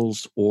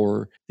Musicals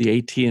or the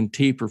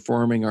AT&T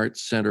Performing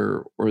Arts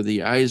Center or the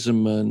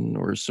Eisenman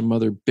or some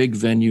other big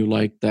venue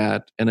like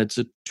that, and it's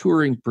a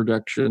touring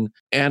production,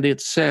 and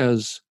it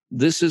says,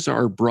 this is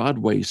our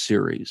Broadway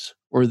series,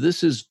 or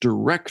this is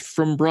direct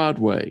from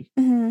Broadway.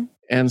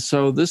 And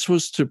so this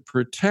was to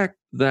protect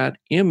that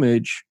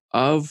image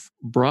of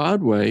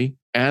Broadway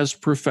as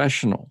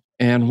professional.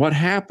 And what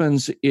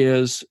happens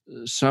is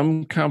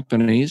some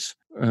companies,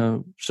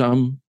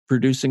 some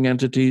producing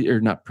entities,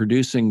 or not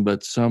producing,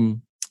 but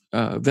some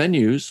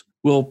venues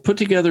will put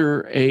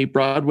together a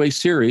Broadway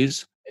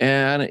series,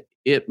 and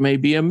it may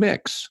be a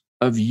mix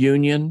of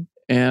union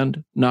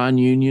and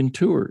non-union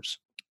tours.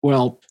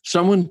 Well,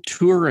 someone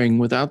touring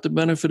without the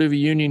benefit of a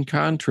union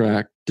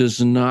contract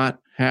does not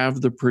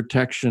have the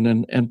protection,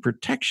 and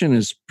protection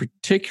is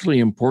particularly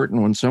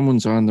important when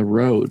someone's on the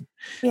road,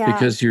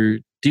 because you're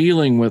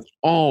dealing with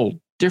all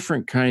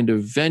different kind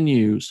of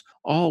venues,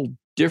 all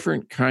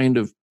different kind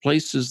of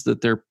places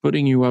that they're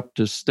putting you up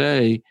to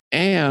stay.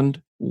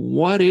 And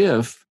what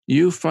if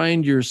you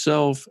find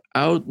yourself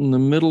out in the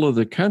middle of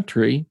the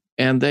country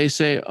and they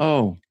say,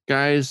 oh,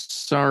 guys,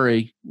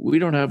 sorry, we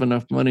don't have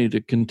enough money to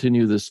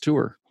continue this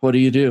tour. What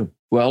do?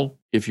 Well,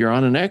 if you're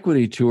on an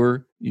equity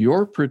tour,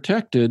 you're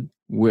protected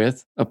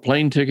with a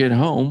plane ticket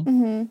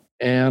home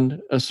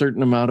and a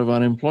certain amount of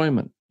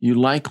unemployment. You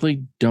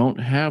likely don't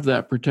have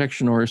that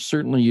protection, or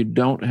certainly you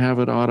don't have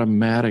it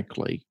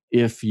automatically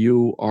if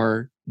you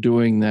are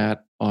doing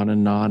that on a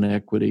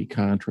non-equity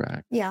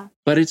contract. Yeah.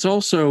 But it's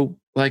also,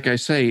 like I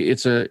say,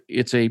 it's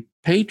a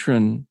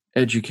patron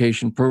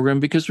education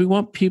program, because we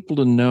want people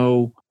to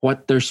know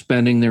what they're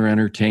spending their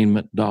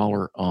entertainment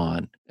dollar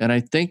on. And I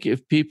think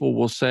if people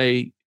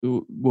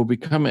will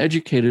become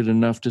educated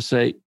enough to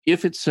say,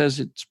 if it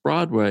says it's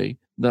Broadway,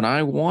 then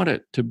I want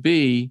it to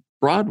be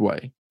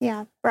Broadway.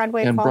 Yeah,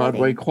 Broadway and quality.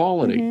 Broadway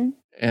quality,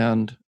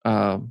 and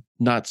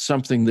not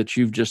something that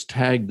you've just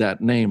tagged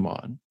that name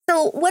on.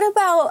 So what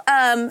about,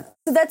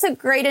 so that's a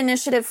great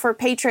initiative for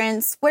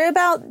patrons. What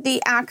about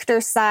the actor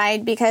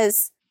side?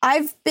 Because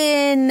I've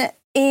been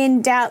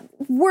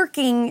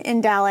working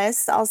in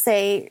Dallas, I'll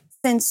say,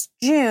 since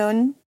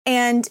June,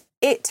 and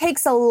it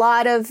takes a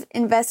lot of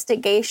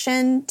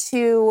investigation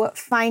to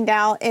find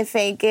out if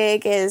a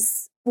gig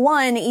is,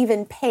 one,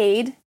 even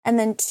paid, and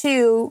then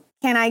two,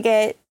 can I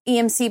get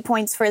EMC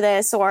points for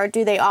this, or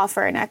do they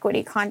offer an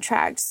equity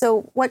contract?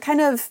 So what kind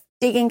of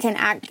digging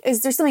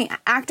is there something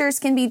actors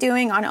can be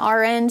doing on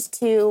our end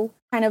to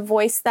kind of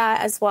voice that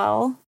as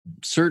well?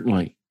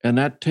 Certainly. And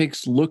that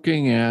takes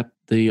looking at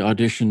the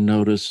audition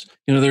notice.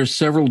 There's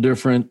several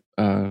different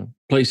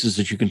places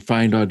that you can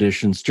find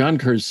auditions. John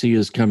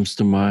Garcia's comes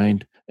to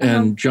mind.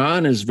 And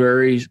John is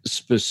very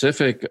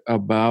specific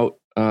about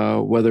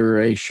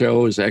whether a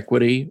show is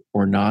equity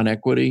or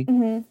non-equity.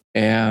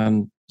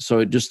 And so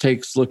it just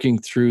takes looking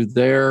through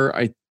there.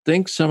 I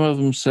think some of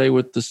them say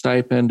what the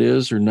stipend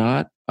is or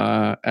not.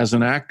 As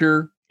an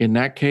actor, in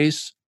that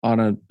case,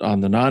 on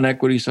the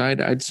non-equity side,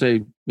 I'd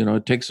say,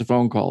 it takes a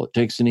phone call, it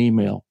takes an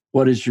email.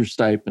 What is your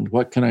stipend?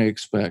 What can I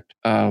expect?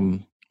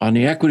 On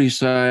the equity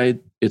side,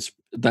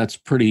 that's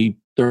pretty,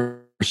 there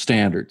are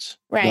standards.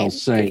 Right. They'll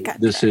say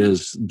this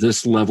is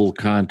this level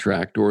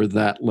contract or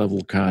that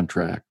level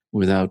contract,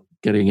 without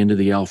getting into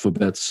the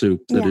alphabet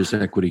soup that is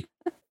equity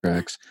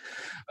contracts.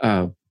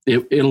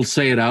 It'll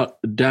say it out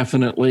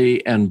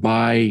definitely, and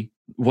by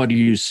what do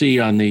you see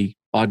on the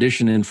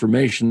audition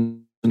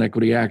information, an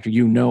equity actor,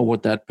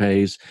 what that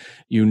pays.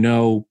 In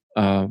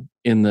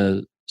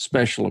the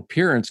special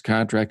appearance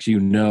contracts,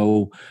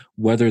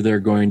 whether they're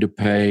going to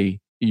pay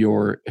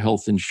your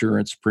health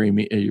insurance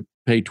premium,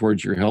 pay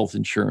towards your health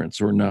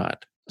insurance or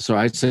not. So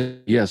I'd say,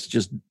 yes,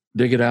 just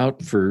dig it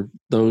out for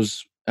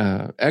those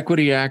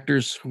equity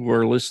actors who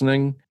are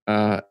listening.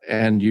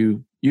 And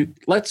you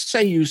let's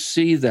say you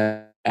see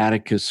that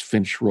Atticus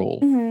Finch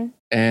role.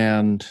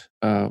 And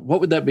what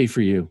would that be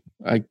for you?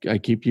 I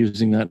keep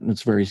using that, and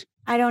it's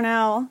I don't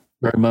know.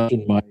 Very much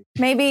in my...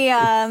 Maybe,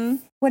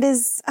 what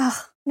is,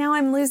 now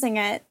I'm losing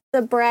it.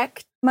 The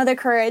Brecht Mother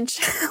Courage,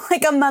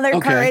 like a Mother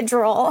Courage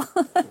role.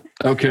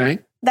 Okay.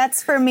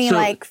 That's for me,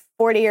 like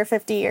 40 or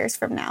 50 years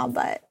from now,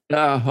 but.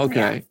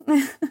 Okay.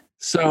 Yeah.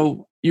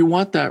 So you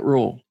want that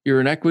role. You're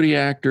an equity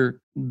actor.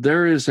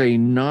 There is a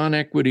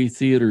non-equity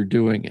theater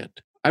doing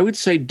it. I would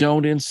say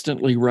don't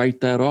instantly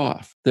write that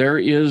off. There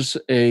is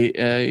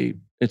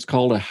it's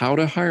called a How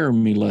to Hire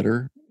Me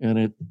letter, and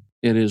it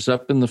is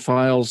up in the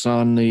files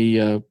on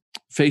the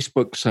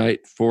Facebook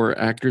site for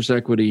Actors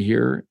Equity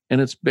here. And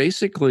it's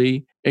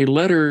basically a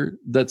letter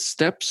that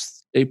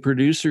steps a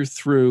producer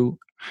through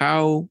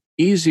how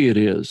easy it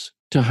is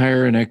to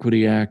hire an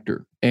equity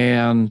actor.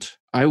 And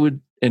I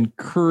would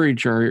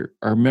encourage our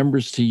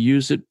members to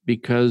use it,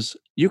 because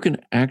you can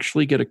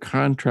actually get a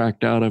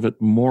contract out of it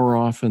more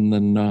often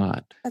than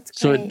not. That's great.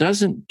 So it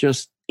doesn't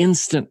just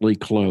instantly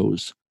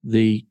close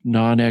the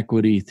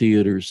non-equity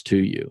theaters to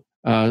you.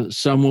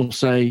 Some will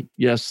say,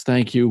 yes,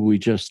 thank you, we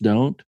just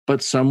don't.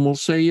 But some will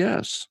say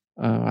yes.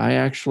 I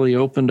actually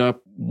opened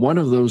up one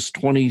of those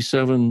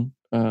 27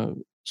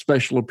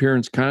 special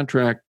appearance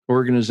contract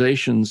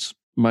organizations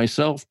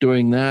myself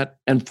doing that.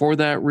 And for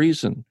that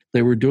reason,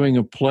 they were doing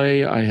a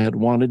play I had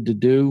wanted to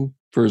do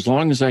for as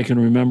long as I can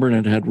remember,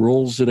 and it had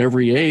roles at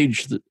every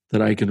age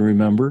that I can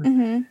remember.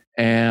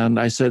 And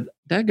I said,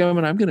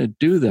 dadgummit, I'm going to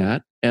do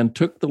that, and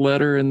took the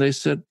letter, and they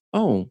said,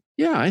 oh,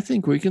 Yeah, I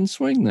think we can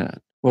swing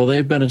that. Well,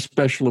 they've been a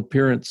special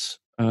appearance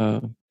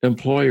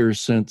employer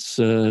since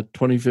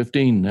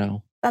 2015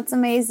 now. That's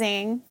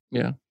amazing.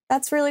 Yeah.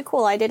 That's really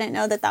cool. I didn't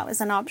know that was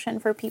an option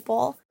for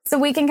people. So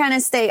we can kind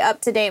of stay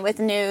up to date with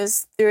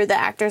news through the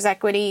Actors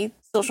Equity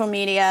social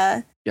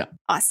media. Yeah.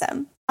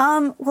 Awesome.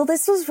 Well,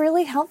 this was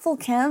really helpful,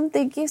 Kim.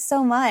 Thank you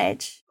so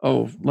much.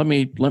 Oh, let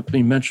me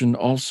mention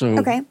also,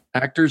 okay.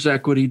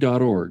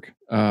 actorsequity.org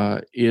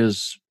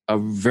is a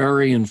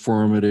very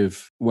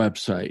informative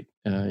website.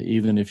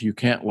 Even if you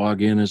can't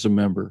log in as a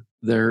member,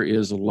 there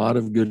is a lot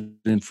of good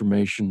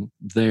information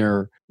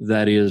there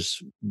that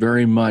is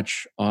very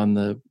much on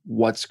the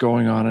what's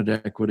going on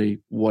at Equity,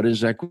 what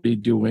is Equity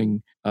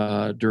doing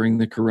during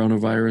the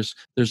coronavirus.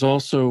 There's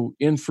also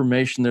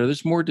information there.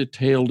 There's more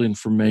detailed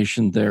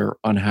information there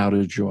on how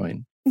to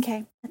join.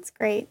 Okay, that's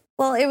great.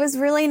 Well, it was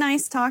really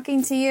nice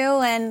talking to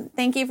you, and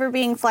thank you for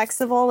being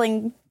flexible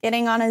and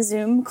getting on a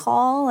Zoom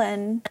call.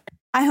 And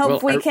I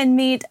hope we can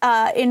meet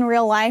in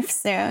real life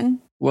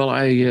soon. Well,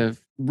 I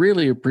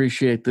really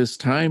appreciate this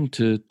time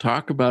to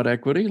talk about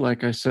Equity.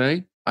 Like I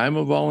say, I'm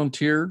a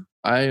volunteer.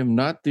 I am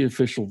not the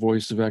official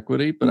voice of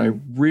Equity, but I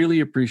really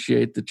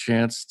appreciate the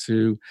chance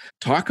to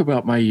talk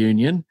about my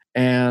union.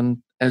 And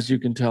as you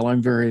can tell,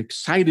 I'm very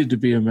excited to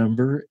be a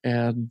member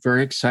and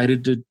very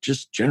excited to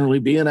just generally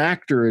be an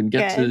actor and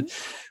get to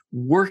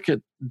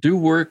do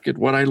work at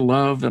what I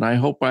love. And I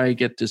hope I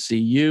get to see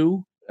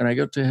you, and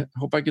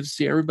hope I get to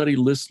see everybody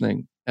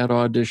listening at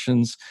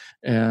auditions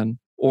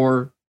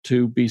or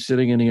to be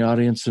sitting in the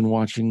audience and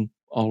watching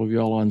all of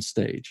y'all on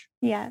stage.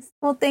 Yes.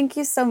 Well, thank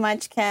you so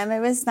much, Kim. It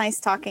was nice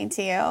talking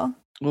to you.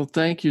 Well,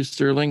 thank you,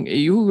 Sterling.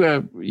 You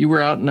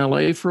were out in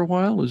LA for a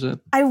while? Is that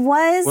I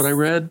was what I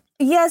read?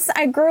 Yes,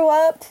 I grew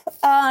up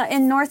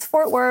in North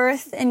Fort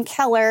Worth in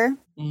Keller.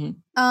 Mm-hmm.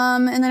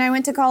 And then I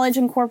went to college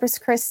in Corpus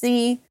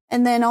Christi,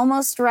 and then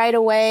almost right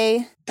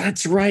away.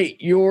 That's right.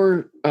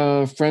 You're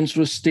friends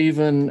with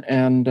Stephen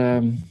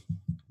and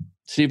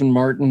Stephen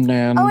Martin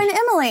and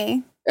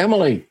Emily.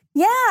 Emily.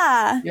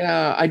 Yeah.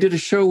 Yeah, I did a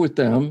show with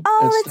them.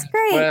 Oh, that's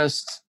great.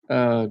 West,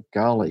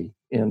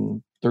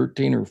 in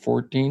 13 or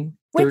 14.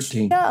 Which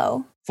 13.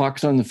 show?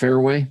 Fox on the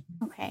Fairway.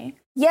 Okay.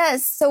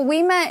 Yes. So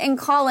we met in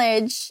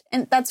college,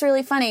 and that's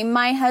really funny.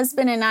 My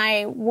husband and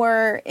I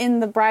were in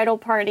the bridal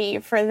party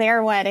for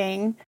their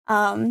wedding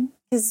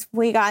because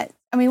we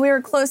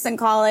were close in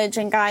college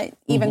and got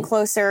even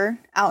closer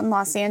out in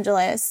Los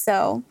Angeles.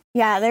 So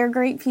yeah, they're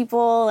great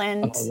people,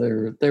 and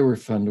they were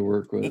fun to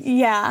work with.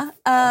 Yeah.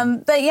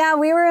 But yeah,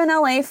 we were in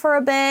LA for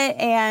a bit,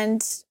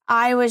 and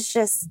I was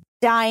just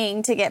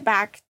dying to get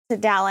back to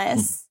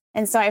Dallas.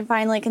 And so I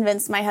finally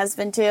convinced my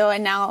husband to,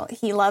 and now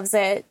he loves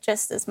it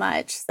just as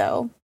much.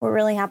 So we're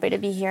really happy to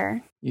be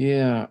here.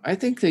 Yeah, I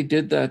think they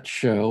did that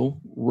show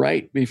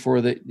right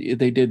before they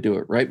did do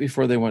it, right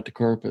before they went to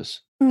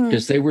Corpus,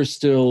 because they were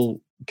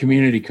still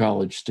community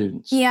college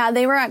students. Yeah,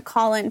 they were at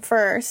Collin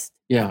first.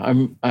 Yeah,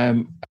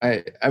 I'm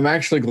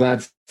actually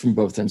glad from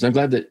both ends. I'm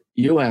glad that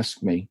you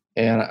asked me,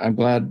 and I'm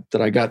glad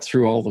that I got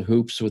through all the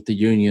hoops with the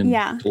union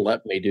to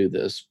let me do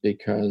this,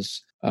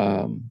 because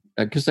I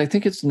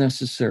think it's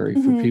necessary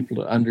for people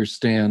to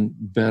understand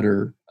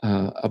better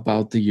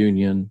about the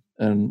union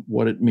and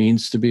what it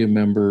means to be a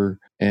member,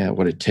 and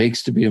what it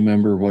takes to be a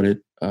member, what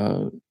it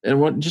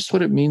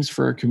means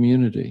for our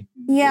community.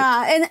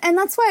 Yeah, and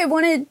that's why I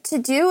wanted to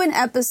do an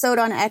episode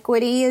on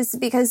equity, is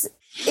because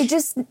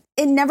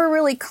it never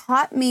really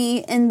caught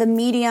me in the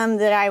medium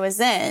that I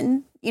was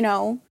in. You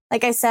know,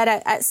 like I said,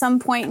 at some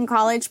point in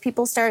college,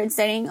 people started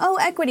saying, "Oh,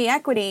 equity,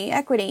 equity,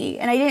 equity,"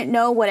 and I didn't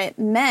know what it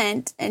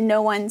meant, and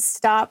no one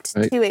stopped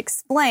to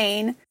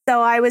explain.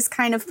 So I was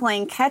kind of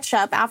playing catch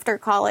up after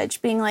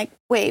college, being like,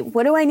 "Wait,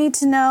 what do I need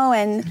to know?"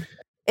 And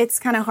it's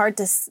kind of hard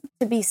to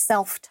be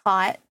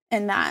self-taught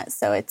in that.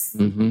 So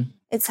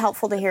it's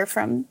helpful to hear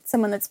from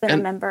someone that's been a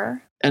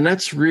member. And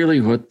that's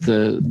really what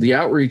the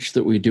outreach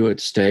that we do at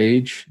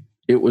Stage,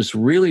 it was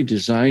really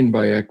designed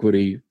by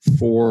Equity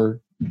for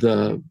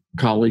the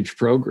college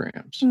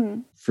programs,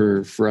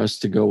 for us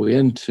to go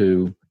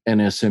into an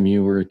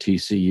SMU or a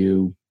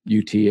TCU,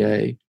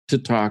 UTA, to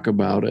talk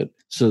about it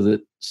so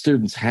that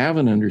students have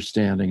an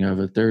understanding of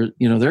it.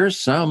 There are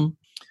some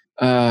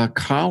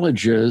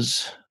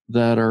colleges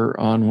that are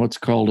on what's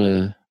called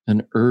an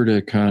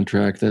URTA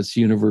contract. That's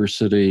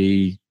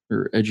university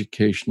or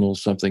educational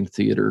something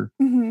theater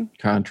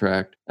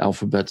contract,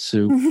 alphabet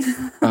soup,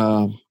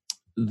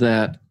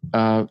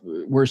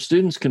 where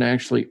students can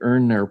actually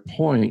earn their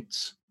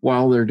points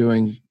while they're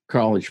doing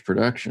college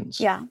productions.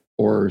 Yeah.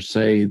 Or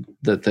say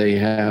that they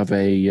have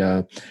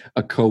a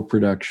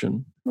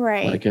co-production.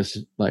 Right. I guess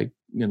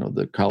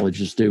the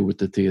colleges do with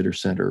the theater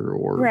center,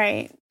 or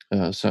right.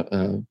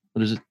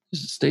 What is it?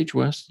 Is it Stage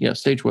West? Yeah,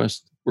 Stage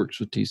West works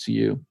with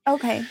TCU.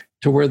 Okay.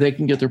 To where they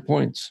can get their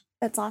points.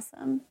 That's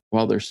awesome.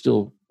 While they're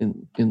still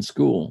in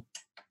school,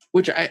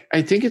 which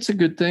I think it's a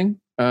good thing.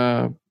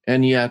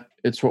 And yet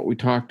it's what we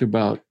talked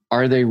about.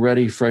 Are they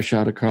ready fresh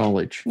out of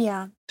college?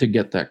 Yeah. To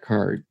get that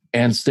card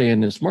and stay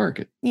in this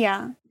market?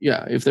 Yeah.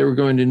 Yeah. If they were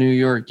going to New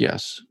York,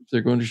 yes. If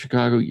they're going to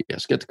Chicago,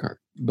 yes, get the card.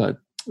 But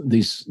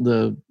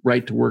the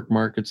right to work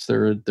markets,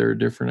 they're a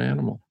different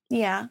animal.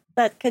 Yeah,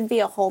 that could be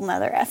a whole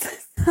nother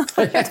episode.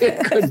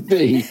 It could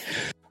be.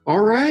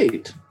 All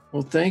right.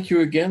 Well, thank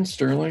you again,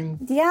 Sterling.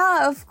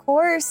 Yeah, of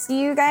course.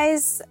 You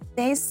guys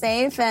stay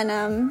safe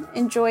and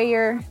enjoy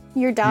your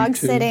dog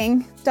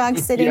sitting. Dog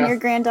sitting your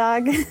grand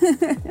dog.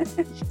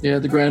 Yeah,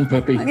 the grand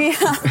puppy.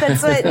 Yeah,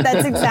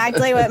 that's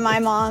exactly what my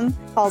mom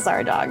calls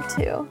our dog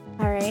too.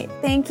 All right.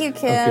 Thank you,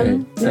 Kim. Okay,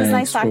 it was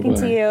nice talking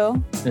to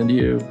you. And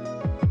you.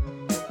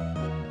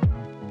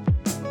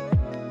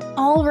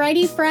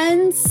 Alrighty,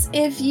 friends,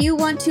 if you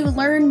want to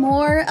learn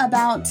more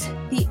about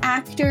the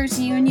Actors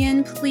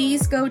Union,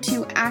 please go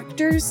to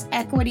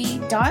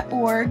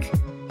actorsequity.org.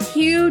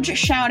 Huge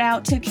shout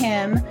out to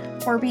Kim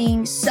for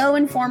being so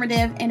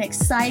informative and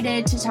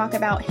excited to talk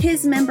about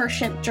his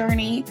membership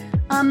journey.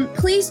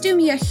 Please do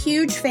me a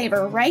huge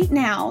favor right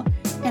now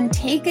and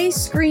take a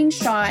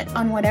screenshot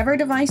on whatever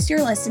device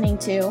you're listening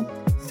to,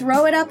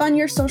 throw it up on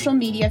your social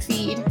media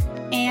feed,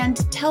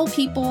 and tell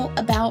people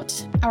about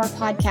our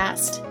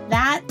podcast.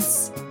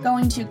 That's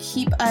going to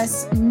keep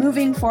us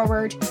moving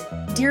forward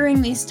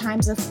during these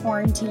times of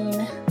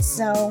quarantine.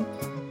 So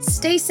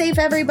stay safe,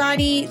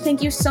 everybody.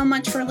 Thank you so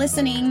much for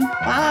listening.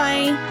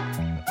 Bye.